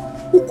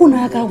 Uku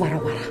naga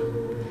warawara.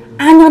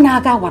 Anya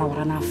naga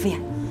warawara na fair.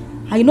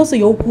 And you know so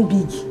your uku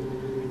big.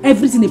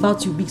 Everything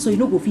about you big, so you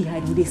don't go feel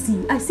hide when they see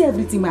you. I see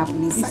everything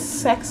happening inside. It's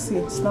sexy.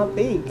 It's not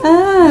big.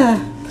 Ah.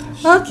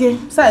 Okay.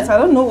 Besides, I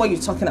don't know what you're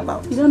talking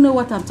about. You don't know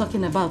what I'm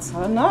talking about? I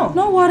don't know.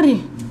 Don't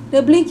worry.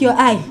 They blink your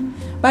eye.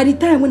 By the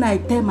time when I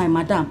tell my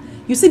madam,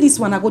 you see this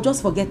one, I go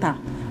just forget her.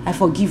 I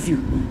forgive you.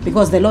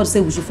 Because the Lord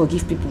said we should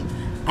forgive people.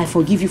 I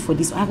forgive you for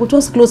this. I go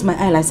just close my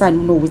eye like so I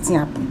don't know what's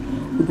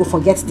happening. We go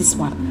forget this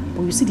one.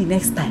 But you see the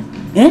next time,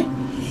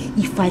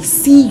 if I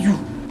see you,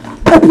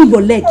 open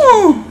your leg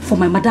for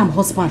my madam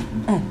husband.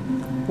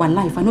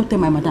 Wallah, if I don't tell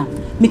my madam,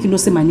 make you know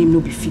say my name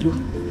no be Philo.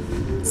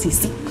 See.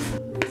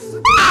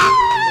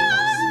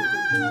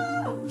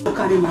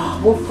 Carry my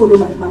go follow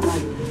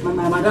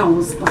my madam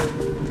husband.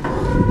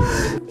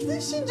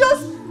 Did she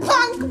just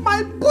plank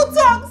my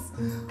buttocks?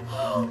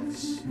 Oh,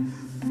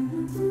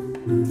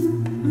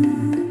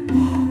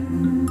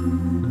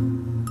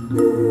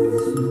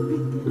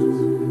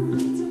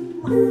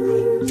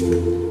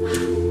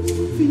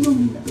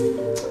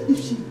 if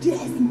she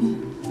dares me,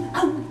 I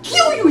will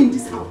kill you in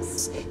this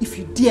house. If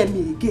you dare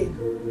me again.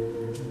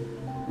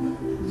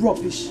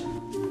 Rubbish.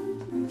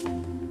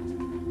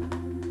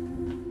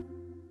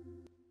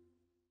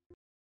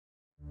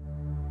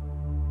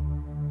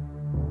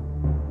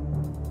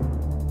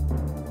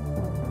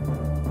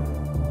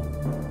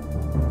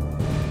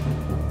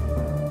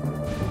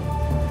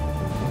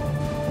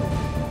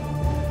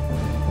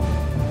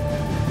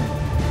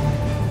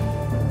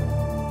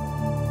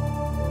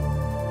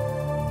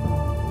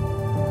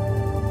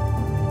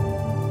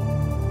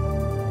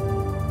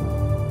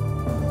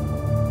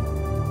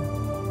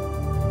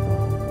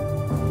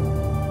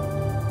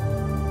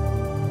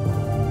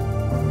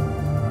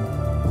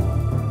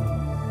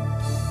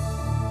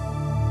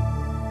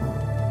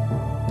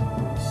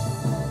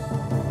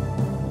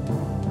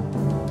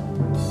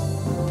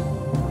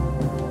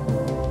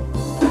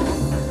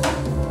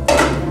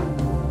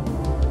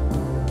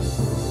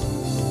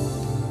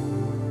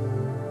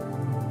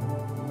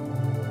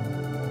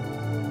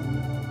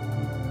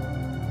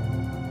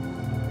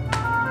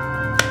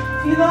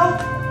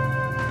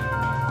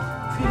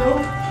 Fido,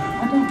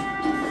 madam.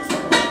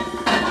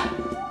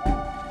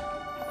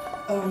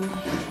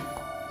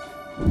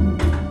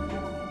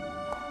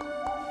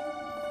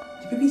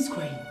 The baby is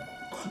crying.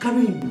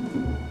 Carry him.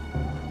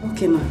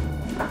 Okay, ma.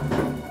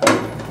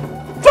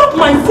 Drop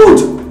my food!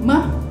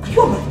 Ma, are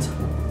you alright?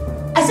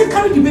 I said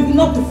carry the baby,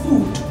 not the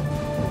food.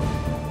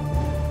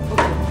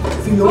 Okay.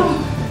 Fido,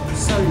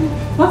 sorry.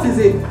 What is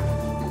it?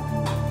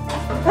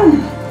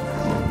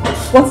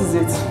 What is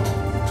it?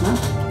 Ma?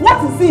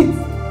 What is it?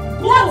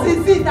 What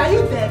is it? Are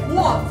you there?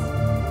 What?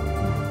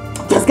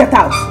 Just get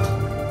out.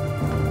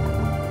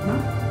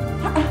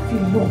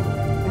 Fido,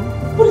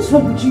 what is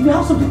wrong with you? You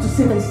have something to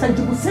say that is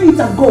tangible. Say it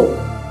and go.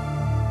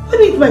 Let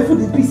me eat my food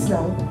in peace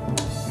now.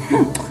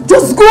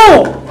 Just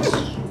go!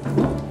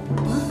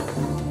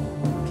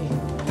 Okay.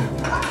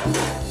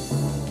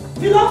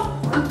 Fido!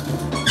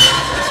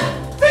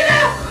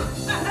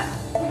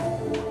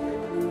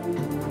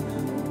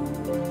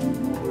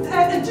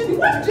 Ginny,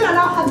 why did you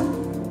allow her?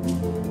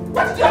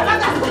 Why did you allow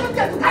that stupid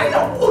girl to carry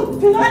your food?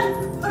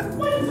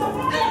 What is your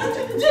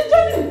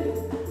Ginny!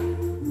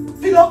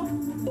 Philo,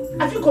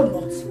 have you gone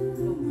nuts?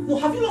 No,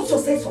 have you lost your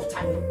sense of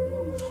time?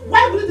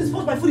 Why would you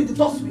dispose my food in the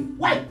dustbin?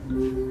 Why?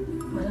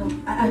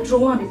 Madam, I throw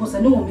one because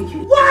I don't want to make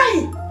you.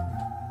 Why?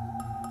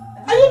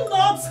 Are you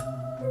not?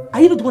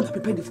 Are you not the one that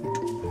prepared the food?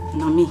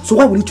 No, me. So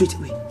why will you throw it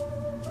away?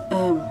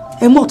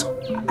 And what?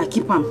 I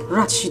keep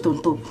rat shit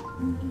on top.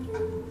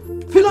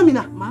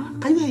 Philomena,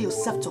 can you hear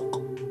yourself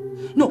talk?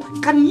 No,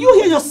 can you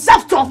hear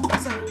yourself talk?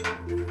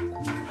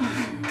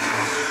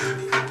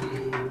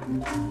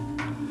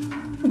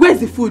 Where's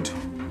the food?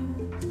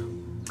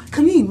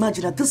 Can you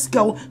imagine that this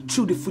girl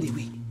threw the food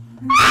away?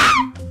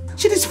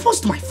 She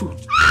disposed my food.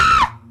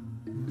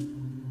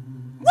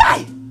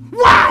 Why?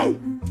 Why?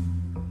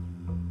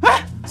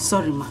 Huh?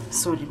 Sorry, ma.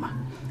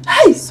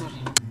 Hey! Sorry.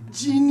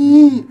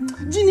 Ginny,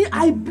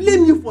 I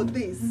blame you for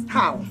this.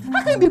 How?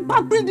 How can you be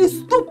pampering this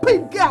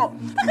stupid girl?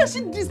 How can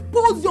she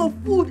dispose your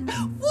food?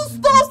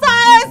 Foodstuffs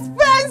are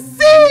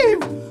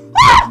expensive!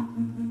 Ah!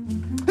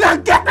 Now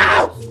get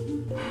out!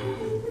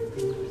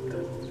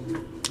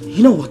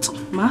 You know what?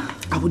 Ma?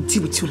 I will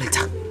deal with you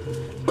later.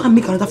 Go and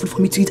make another food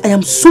for me to eat. I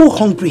am so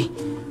hungry.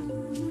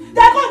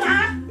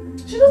 Dagona!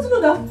 She doesn't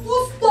know that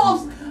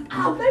foodstuffs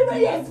are very,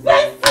 very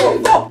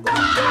expensive! No!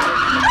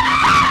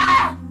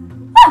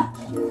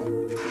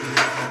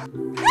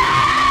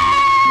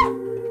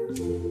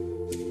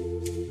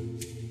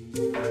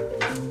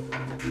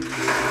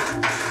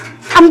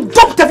 I'm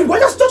dumped everywhere.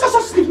 Just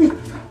leave me.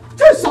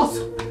 Jesus.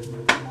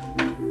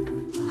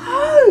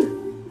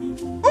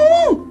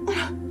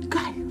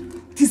 Guy,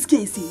 this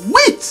girl is a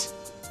witch.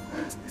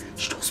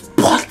 She just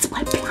spoiled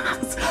my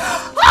plans.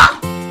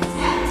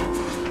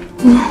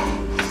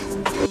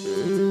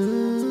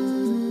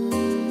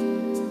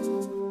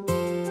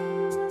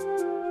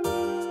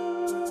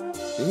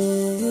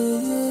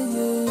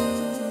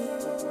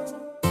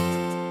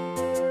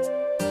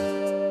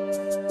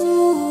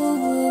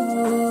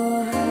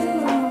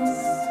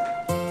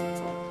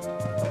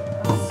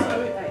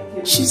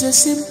 She's a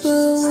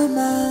simple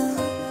woman.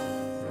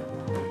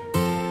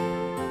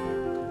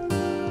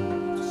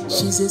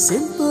 She's a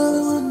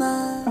simple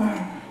woman.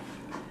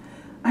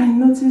 I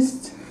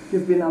noticed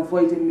you've been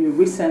avoiding me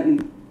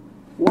recently.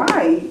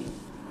 Why?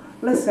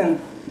 Listen,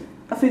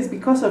 if it's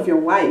because of your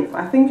wife,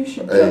 I think you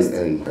should just...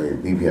 Hey,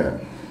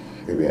 Vivian.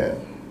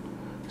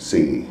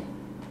 See,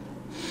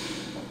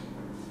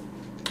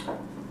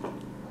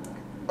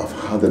 I've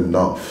had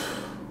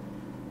enough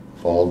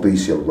of all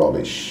this your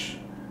rubbish,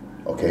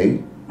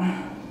 okay?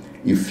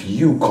 If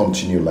you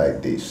continue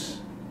like this,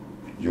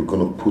 you're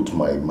gonna put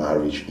my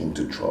marriage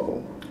into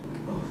trouble.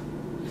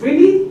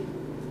 Really?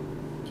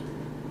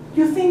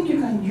 You think you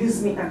can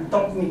use me and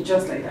dump me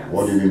just like that?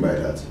 What do you mean by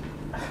that?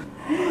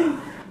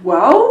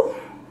 Well,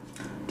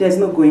 there's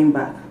no going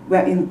back.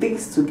 We're in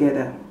this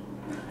together.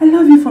 I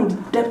love you from the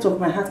depth of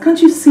my heart.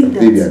 Can't you see that?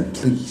 Vivian,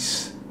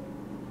 please.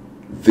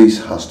 This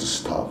has to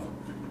stop.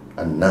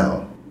 And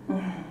now.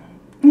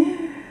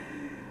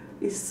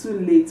 It's too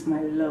late,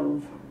 my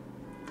love.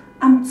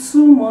 I'm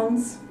 2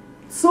 months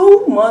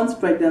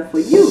pregnant for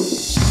you.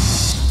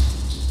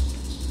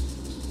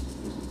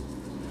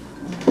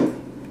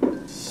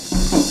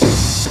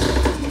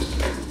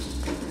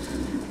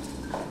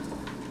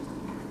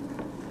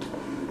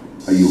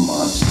 Are you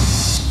mad?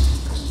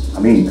 I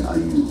mean,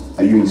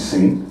 are you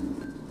insane?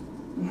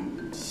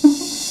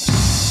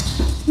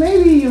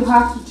 Maybe you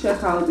have to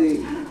check out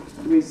the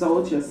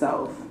result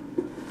yourself.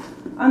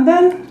 And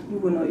then you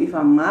will know if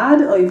I'm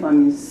mad or if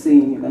I'm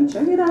insane. You can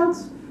check it out.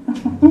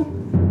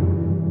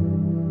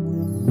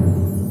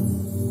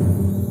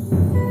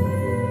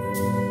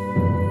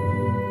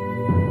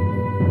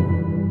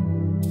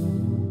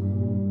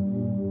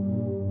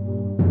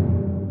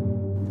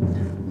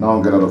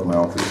 Now get out of my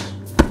office.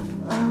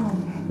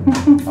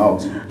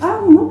 Out.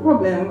 Oh, no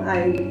problem.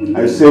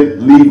 I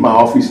said leave my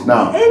office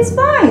now. It's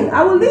fine.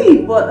 I will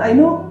leave, but I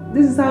know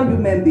this is how you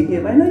men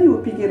behave. I know you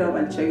will pick it up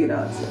and check it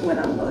out when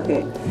I'm not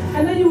here.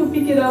 I know you will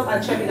pick it up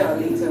and check it out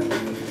later.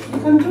 You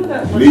can do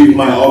that. Leave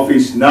my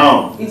office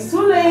now. It's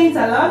too late.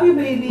 I love you,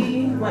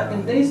 baby. We're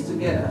in this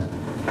together.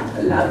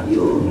 I love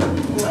you.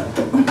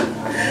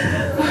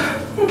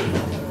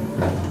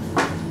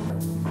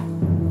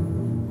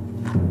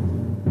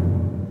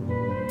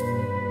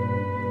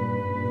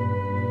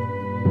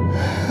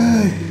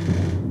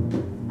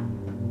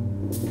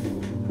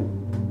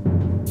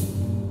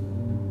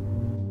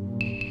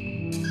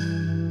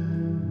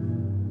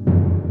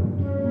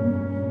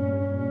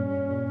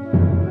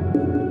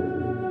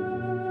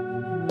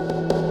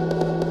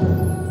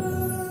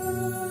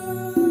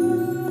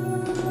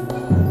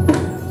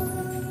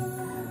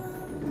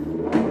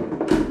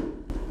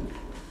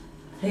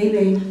 Hey,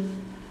 babe.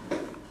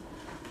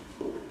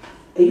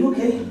 Are you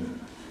okay?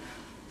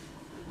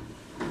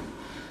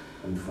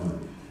 I'm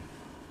fine.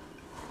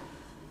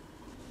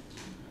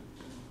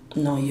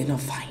 No, you're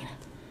not fine.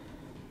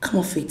 Come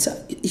off it.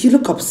 You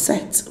look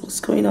upset.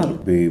 What's going on?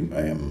 Babe,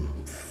 I am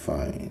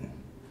fine.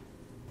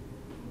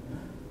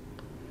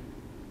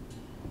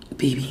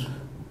 Baby,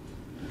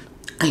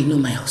 I know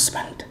my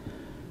husband.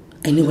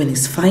 I know when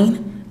he's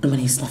fine and when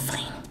he's not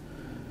fine.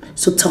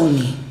 So tell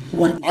me,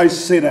 what... I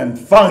said I'm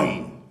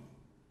fine.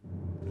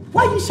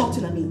 Why are you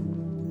shouting at me?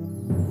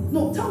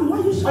 No, tell me, why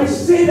are you shouting? I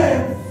said I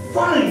am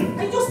fine.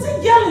 And you're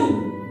still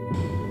yelling.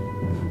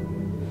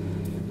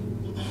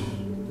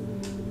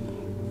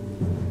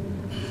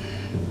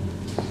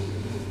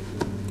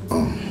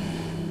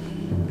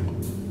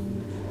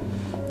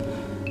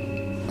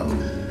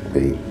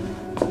 Babe,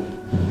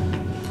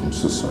 I'm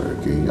so sorry,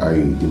 okay? I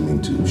didn't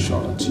mean to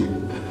shout at you.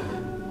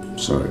 I'm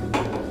sorry.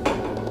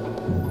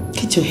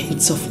 Get your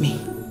hands off me.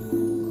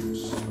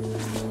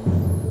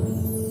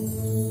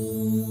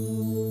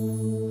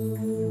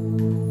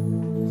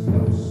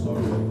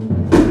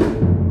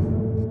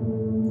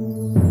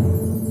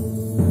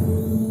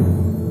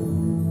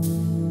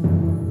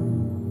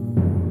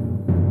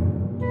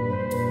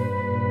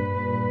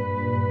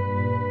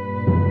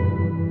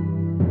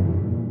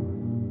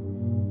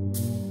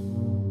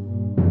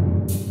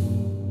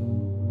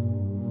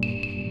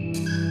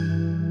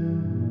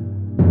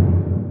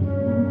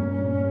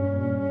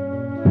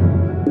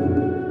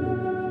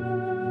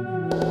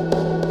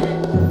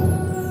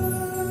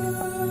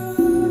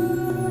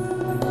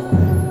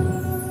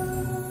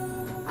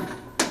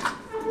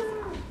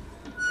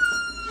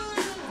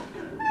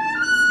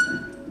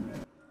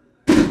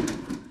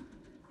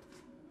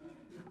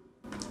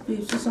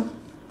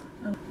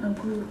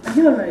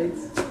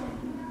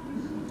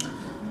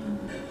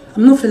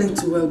 I'm not feeling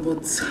too well,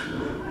 but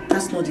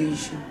that's not the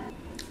issue.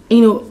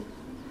 You know,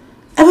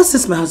 ever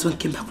since my husband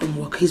came back from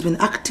work, he's been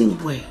acting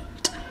weird.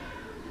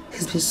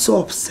 He's been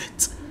so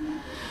upset.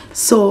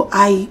 So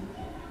I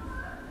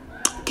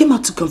came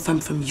out to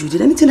confirm from you.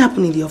 Did anything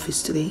happen in the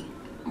office today?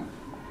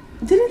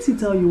 Didn't he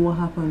tell you what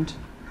happened?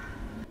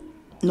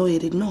 No, he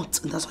did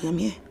not. And that's why I'm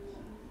here.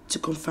 To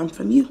confirm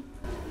from you.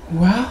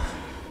 Well,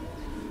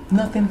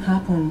 nothing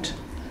happened.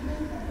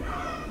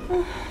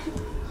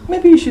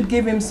 Maybe you should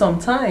give him some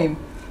time.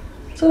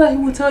 So that he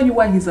will tell you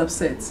why he's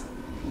upset.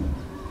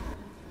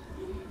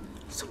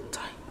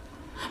 Sometime.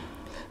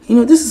 You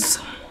know, this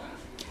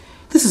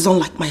is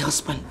unlike my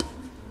husband.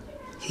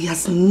 He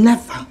has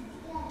never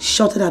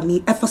shouted at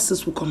me ever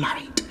since we got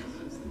married.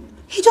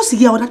 He just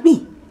yelled at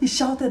me. He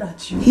shouted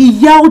at you? He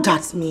yelled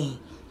at me.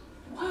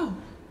 Wow.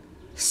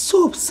 He's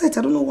so upset,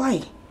 I don't know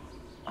why.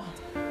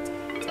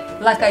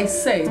 Like I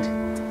said,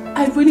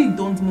 I really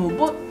don't know,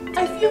 but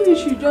I feel you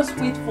should just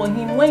wait for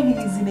him when he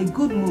is in a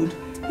good mood.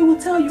 He will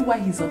tell you why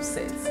he's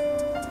upset.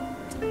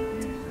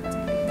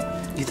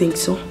 You think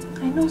so?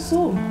 I know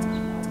so.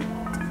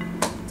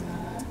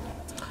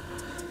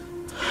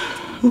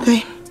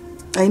 Okay.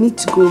 I need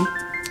to go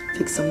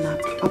take some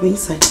nap. I'll be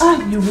inside.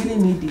 You really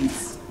need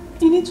it.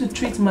 You need to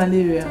treat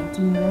malaria,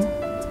 you know?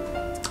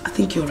 I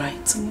think you're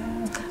right.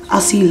 Yeah.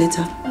 I'll see you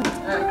later.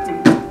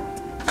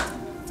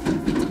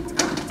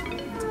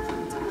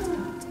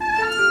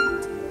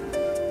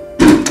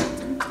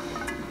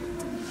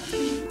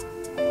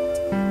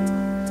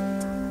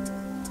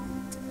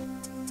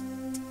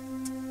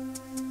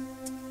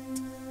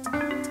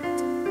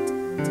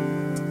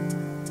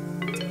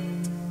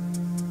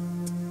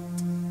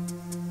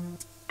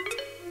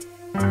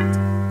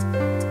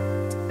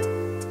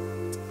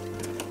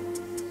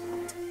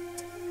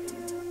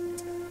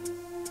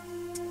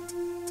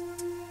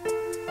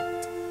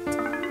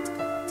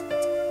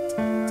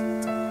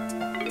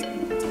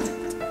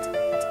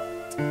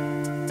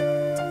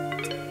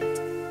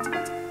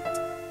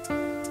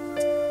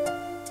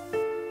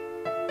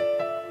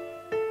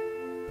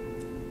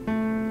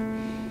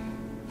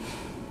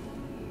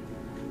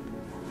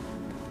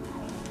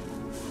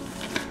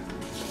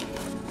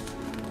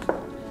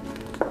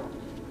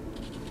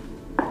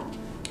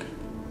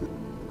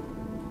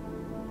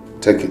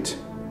 Take it.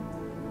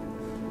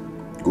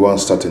 Go and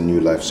start a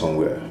new life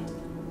somewhere.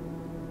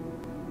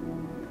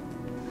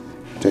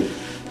 Take it.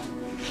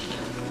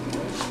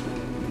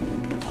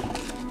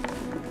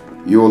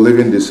 You're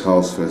leaving this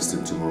house first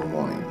thing tomorrow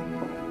morning.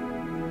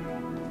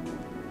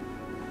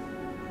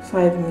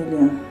 5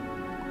 million.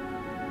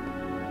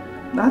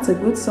 That's a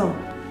good sum.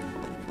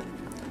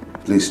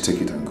 Please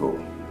take it and go.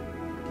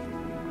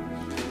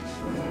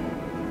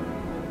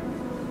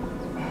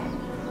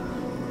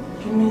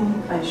 You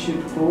mean I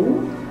should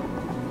go?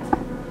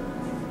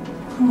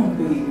 Come on,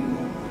 baby.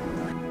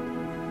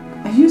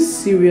 Are you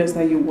serious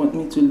that you want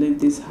me to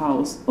leave this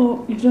house?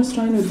 Or you're just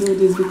trying to do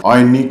this because...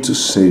 I need to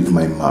save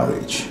my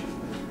marriage.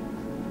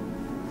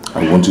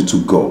 I want you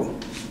to go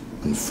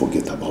and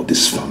forget about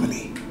this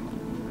family.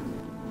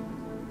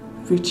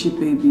 Richie,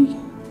 baby.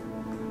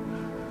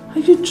 Are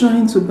you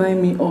trying to buy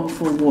me off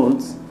for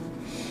what?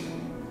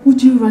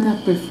 Would you rather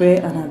prefer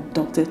an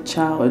adopted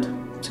child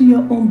to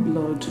your own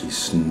blood?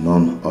 It's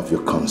none of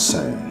your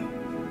concern.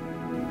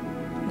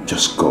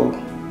 Just go.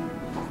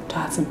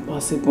 That's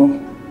impossible.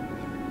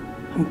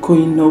 I'm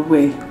going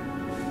nowhere.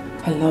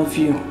 I love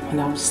you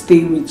and I will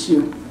stay with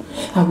you.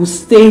 I will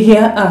stay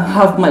here and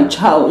have my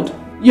child.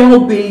 Your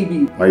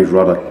baby. I'd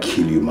rather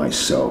kill you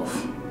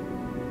myself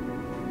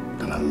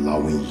than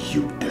allowing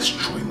you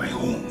destroy my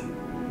home.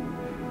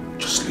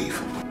 Just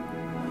leave.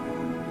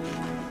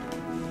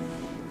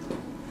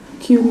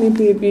 kill me,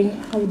 baby.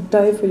 I would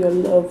die for your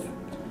love.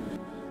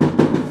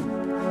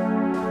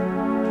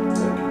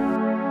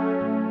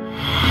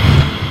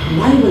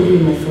 Why were you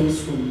in my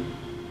friend's room?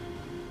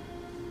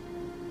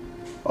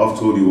 I've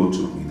told you what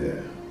took me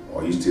there.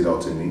 Or you still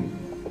doubting me?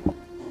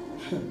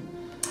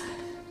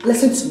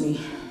 Listen to me.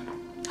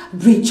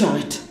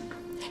 Richard,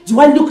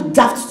 do I look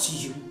daft to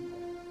you?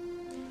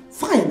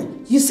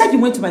 Fine, you said you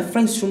went to my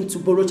friend's room to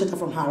borrow charger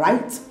from her,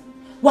 right?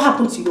 What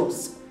happened to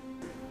yours?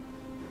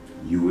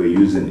 You were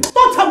using it.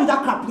 Don't tell me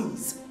that crap,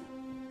 please.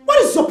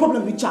 What is your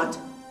problem, Richard?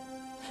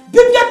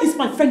 Vivian is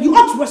my friend. You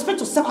ought to respect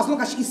yourself as long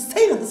as she is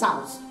staying in this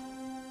house.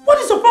 What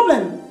is your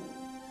problem?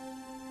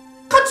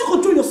 Can't you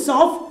control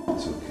yourself?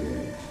 It's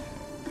okay.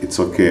 It's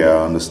okay,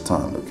 I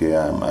understand, okay?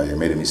 I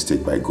made a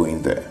mistake by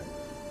going there.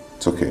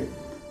 It's okay.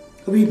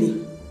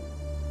 Really?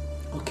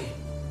 Okay.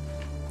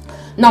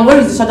 Now, where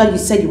is the charger you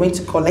said you went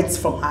to collect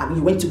from her?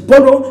 You went to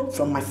borrow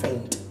from my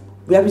friend.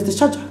 Where is the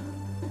charger?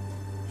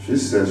 She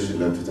says she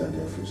left it at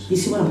the office. You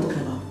see what I'm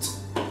talking about?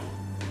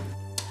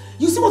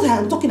 You see what I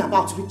am talking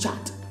about,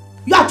 Richard?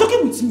 You are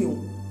joking with me.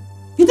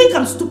 You think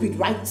I'm stupid,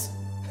 right?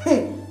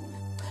 Hey.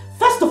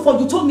 First of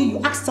all, you told me you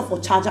asked her for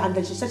charger and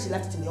then she said she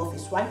left it in the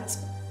office, right?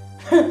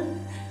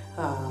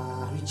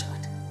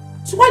 Richard.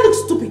 So why look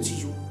stupid to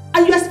you?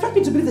 And you expect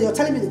me to believe that you're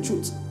telling me the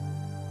truth?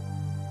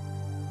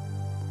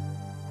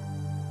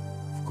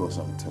 Of course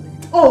I'm telling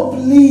you. Oh,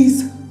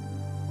 please.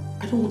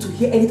 I don't want to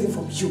hear anything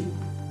from you.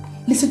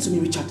 Listen to me,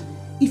 Richard.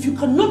 If you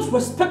cannot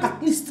respect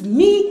at least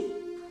me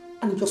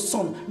and your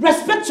son,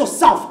 respect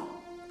yourself.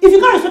 If you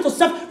can't respect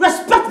yourself,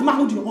 respect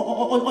Mahmoud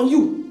on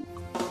you.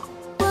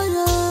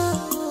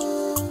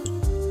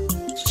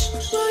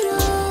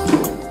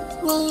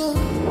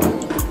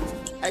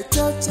 I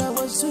thought I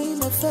was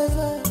doing a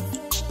favor.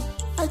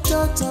 I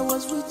thought I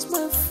was with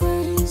my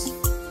friends.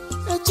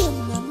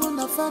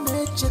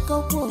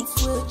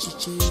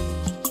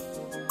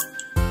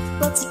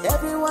 But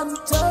everyone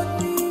told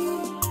me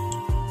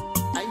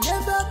I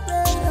never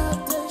paid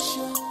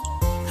attention.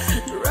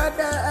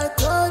 Rather I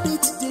called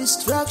it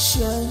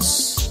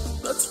distractions.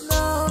 But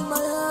now my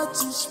heart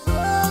is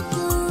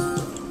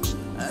broken.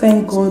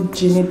 Thank God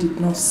Jenny did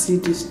not see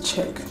this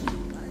check.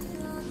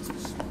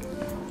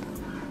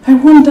 I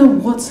wonder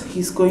what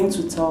he's going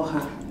to tell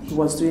her he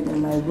was doing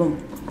in my room.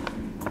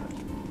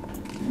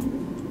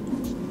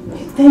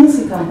 He thinks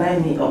he can buy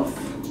me off.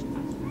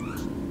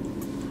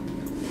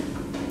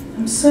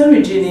 I'm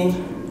sorry, Jenny.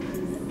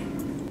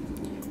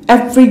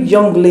 Every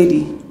young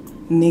lady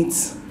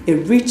needs a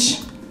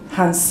rich,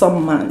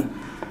 handsome man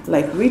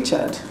like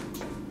Richard.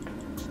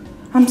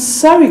 I'm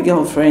sorry,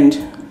 girlfriend.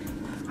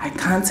 I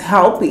can't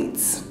help it.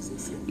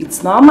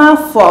 It's not my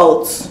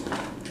fault.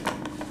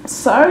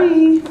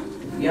 Sorry.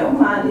 Your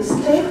man is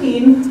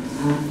taken.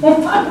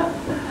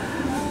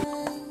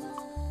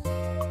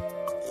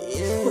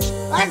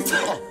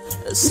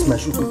 This my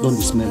shoe don't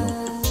the smell.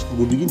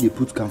 We'll begin to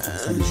put camphor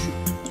inside the shoe.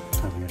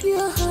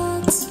 Pure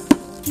heart,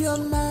 pure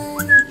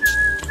mind.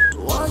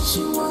 What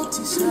you want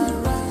is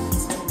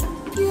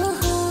right. Pure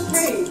heart,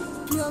 hey,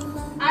 pure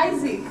mind.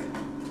 Isaac,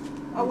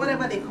 or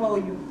whatever they call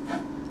you.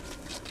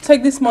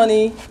 Take this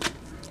money,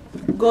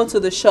 go to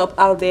the shop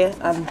out there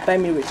and buy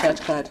me a recharge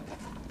card.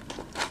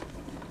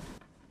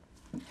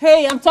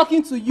 Hey, I'm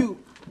talking to you.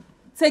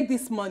 Take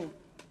this money.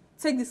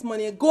 Take this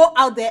money and go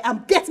out there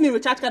and get me a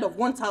recharge card of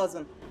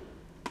 1,000.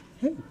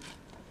 Hey.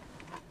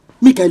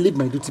 Make I leave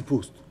my duty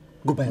post.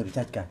 Go buy a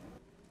recharge card.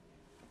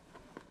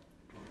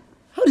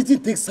 How did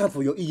it take sound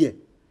for your ear?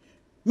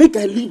 Make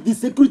I leave the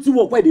security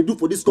work where they do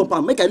for this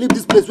compound. Make I leave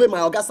this place where my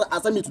Oga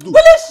assigned me to do.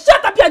 Will you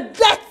shut up your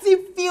dirty,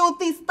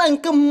 filthy,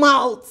 stinking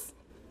mouth?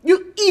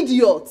 You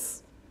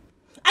idiots.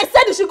 I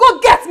said you should go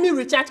get me a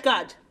recharge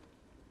card.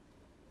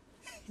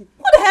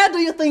 What the hell do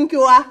you think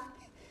you are?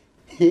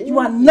 You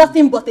are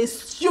nothing but a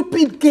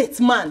stupid gate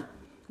man.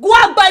 Go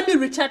and buy me a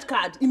recharge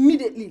card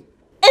immediately.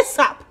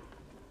 ASAP.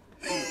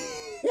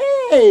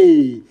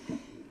 Hey,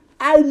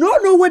 I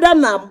don't know whether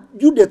now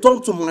you they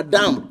turn to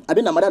madam. I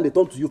mean, madam they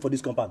turn to you for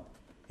this compound.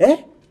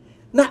 Eh?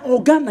 Now,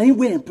 Oga na him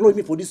will employ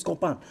me for this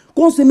compound.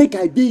 Come say make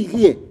I be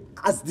here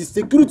as the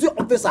security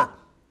officer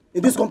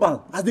in this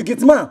compound, as the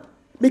gate man.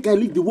 Make I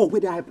leave the work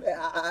where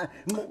I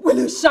Will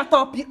you shut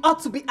up? You ought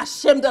to be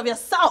ashamed of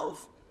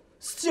yourself.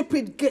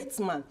 Stupid gate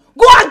man.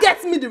 Go and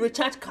get me the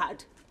recharge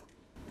card.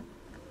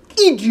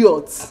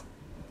 Idiots.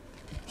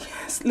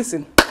 Yes,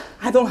 listen,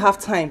 I don't have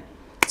time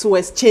to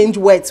exchange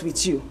words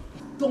with you.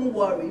 Don't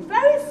worry,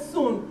 very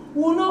soon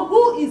we'll know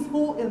who is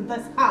who in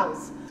this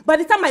house. By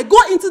the time I go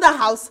into the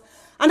house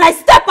and I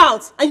step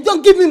out and you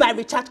don't give me my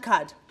recharge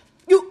card.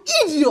 You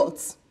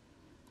idiots.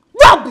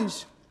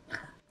 Rubbish.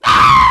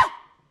 Ah!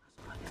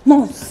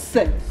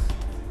 Nonsense.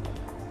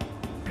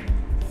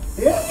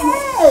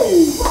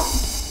 Hey!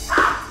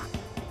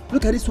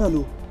 Look at this one,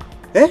 oh.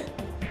 Eh?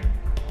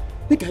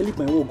 Make I leave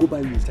my work, go buy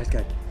you a recharge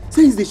card.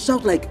 Say they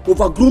shout like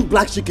overgrown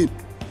black chicken.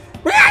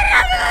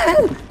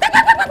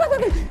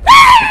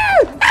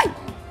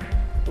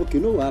 Okay,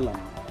 no wahala.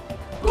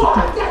 Go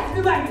and get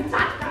me my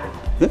recharge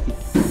card.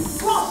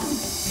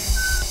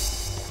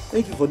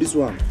 Thank you for this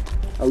one.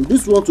 I will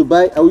use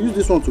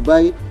this one to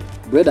buy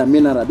bread and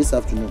mineral this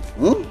afternoon.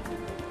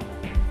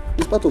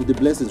 It's part of the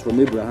blessings from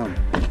Abraham.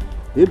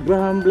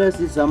 Abraham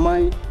blesses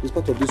Amai. It's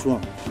part of this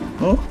one.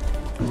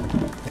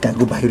 I can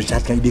go buy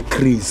Richard. Can you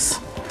decrease?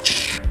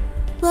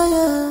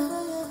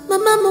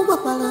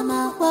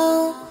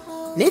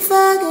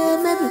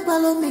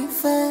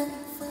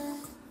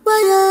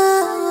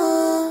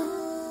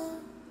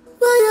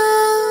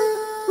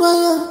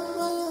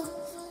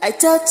 I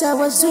thought I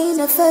was doing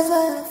a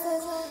favor.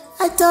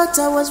 I thought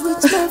I was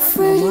with my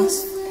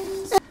friends.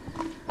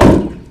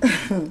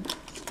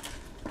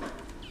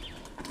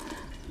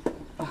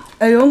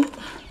 Ayo,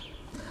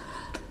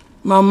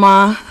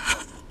 Mama,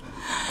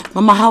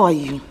 how are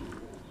you?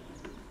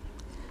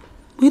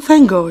 We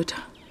thank God.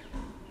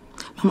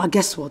 Mama,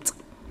 guess what?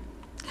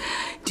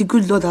 The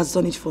good Lord has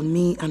done it for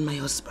me and my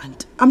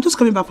husband. I'm just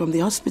coming back from the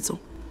hospital.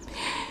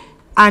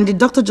 And the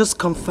doctor just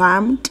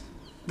confirmed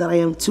that I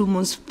am 2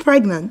 months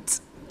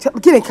pregnant.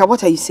 Ginika,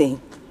 what are you saying?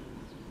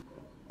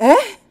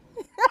 Eh?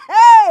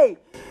 Hey!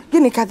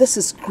 Ginika, this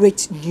is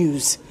great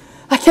news.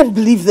 I can't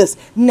believe this.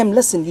 Nem,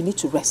 listen, you need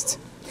to rest.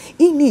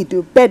 You need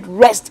a bed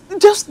rest.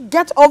 Just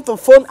get off the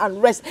phone and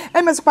rest.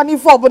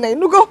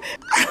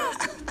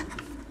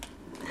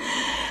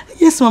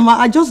 Yes, Mama,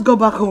 I just got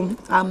back home.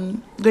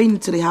 I'm going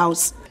into the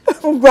house.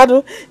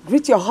 Brother,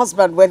 greet your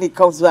husband when he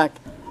comes back.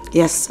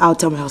 Yes, I'll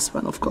tell my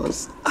husband, of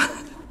course.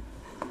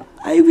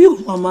 I will,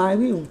 Mama, I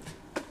will.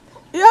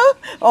 Yeah?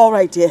 All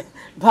right, dear.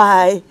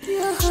 Bye.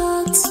 Pure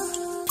heart,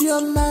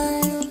 pure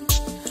mind.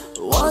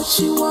 What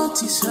you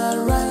want is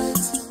her right.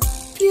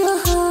 Pure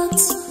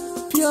heart,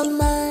 pure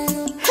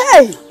mind.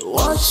 Hey!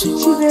 What you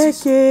want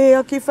is...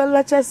 Okay,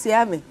 fella,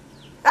 chasiame.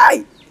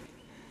 Hey!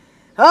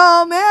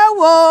 Oh, me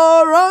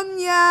wo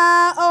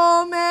romya,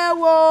 oh, me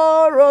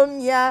wo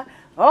romya.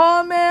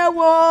 Oh, me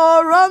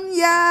wo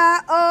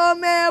romya, oh,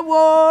 me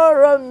wo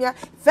romya.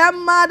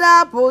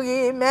 Femada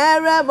pugi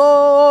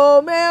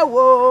meremo, me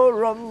wo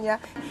romya.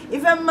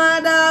 If a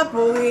mother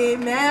pugi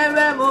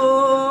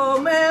meremo,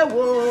 me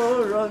wo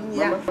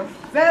romya.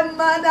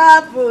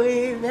 Femada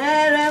pugi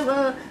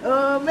meremo,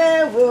 oh,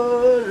 me wo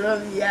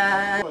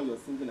romya.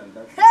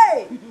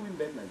 Hey!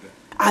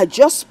 I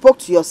just spoke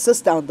to your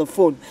sister on the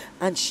phone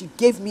and she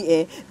gave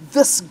me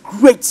this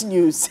great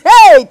news.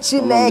 Hey,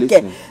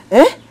 Chineke.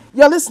 Eh?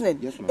 You're listening?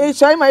 Yes, ma'am. Hey,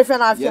 show my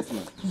friend after. Yes,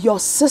 ma'am. Your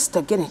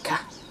sister, Ginika,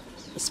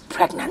 is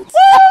pregnant.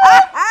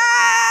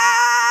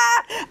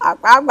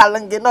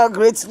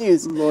 Great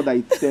news. Lord,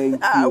 I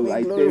thank you.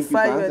 I thank you for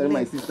answering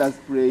my sister's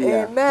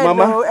prayer. Amen.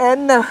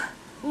 Mama,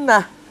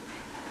 Nah.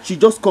 She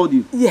just called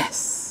you.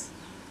 Yes.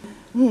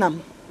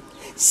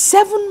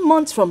 7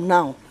 months from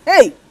now.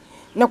 Hey,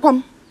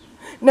 Nakwam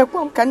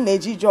can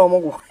neji jo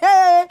omogo.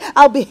 Hey,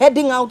 I'll be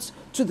heading out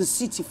to the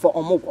city for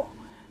omogo.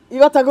 You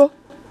got to go?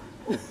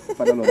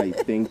 Father Lord, I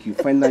thank you.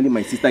 Finally,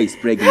 my sister is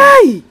pregnant.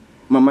 Hey!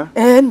 Mama,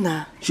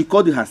 she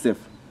called you herself.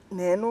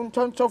 Nenu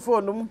nchoncho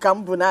phone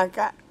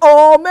mkambunaka.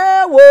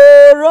 Ome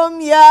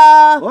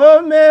woromya.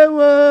 Ome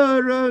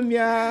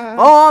woromya.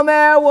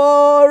 Ome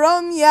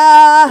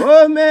woromya.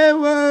 Ome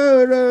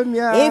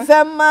woromya.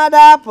 Ife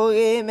mada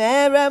pugi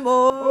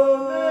meremo.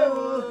 Ome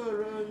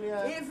woromya.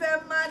 Ife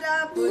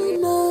mada pugi.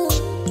 You know,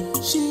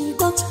 she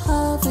don't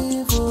have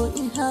evil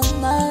in her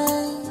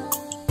mind.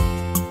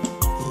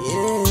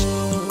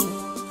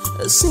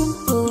 Yeah, a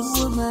simple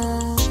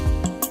woman.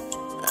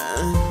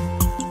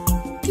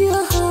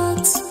 Pure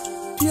heart,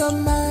 pure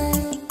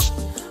mind.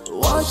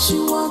 What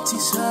you want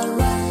is her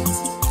right.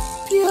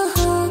 Pure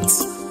heart,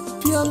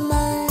 pure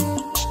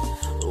mind.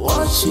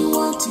 What you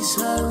want is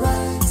her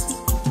right.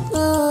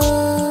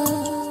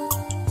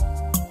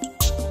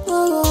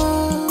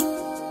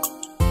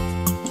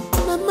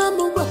 Mama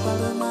mo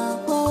wapala na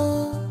wo.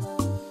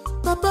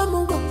 Papa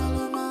mo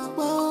wapala na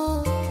wo.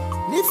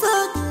 Nifa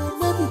go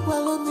baby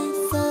follow me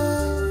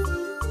fair.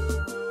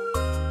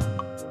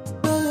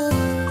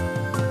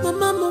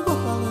 Mama mo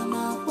wapala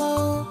na wo.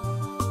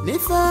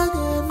 Nifa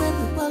go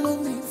baby follow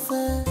me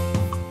fair.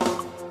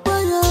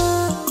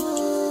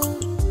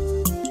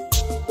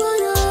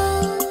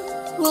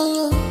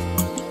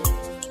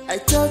 I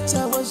thought I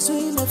was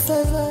doing a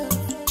favor.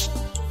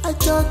 I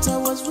thought I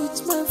was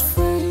with my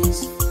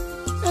friends.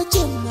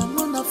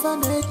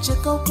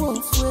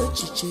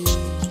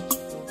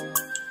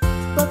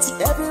 But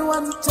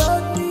everyone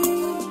told me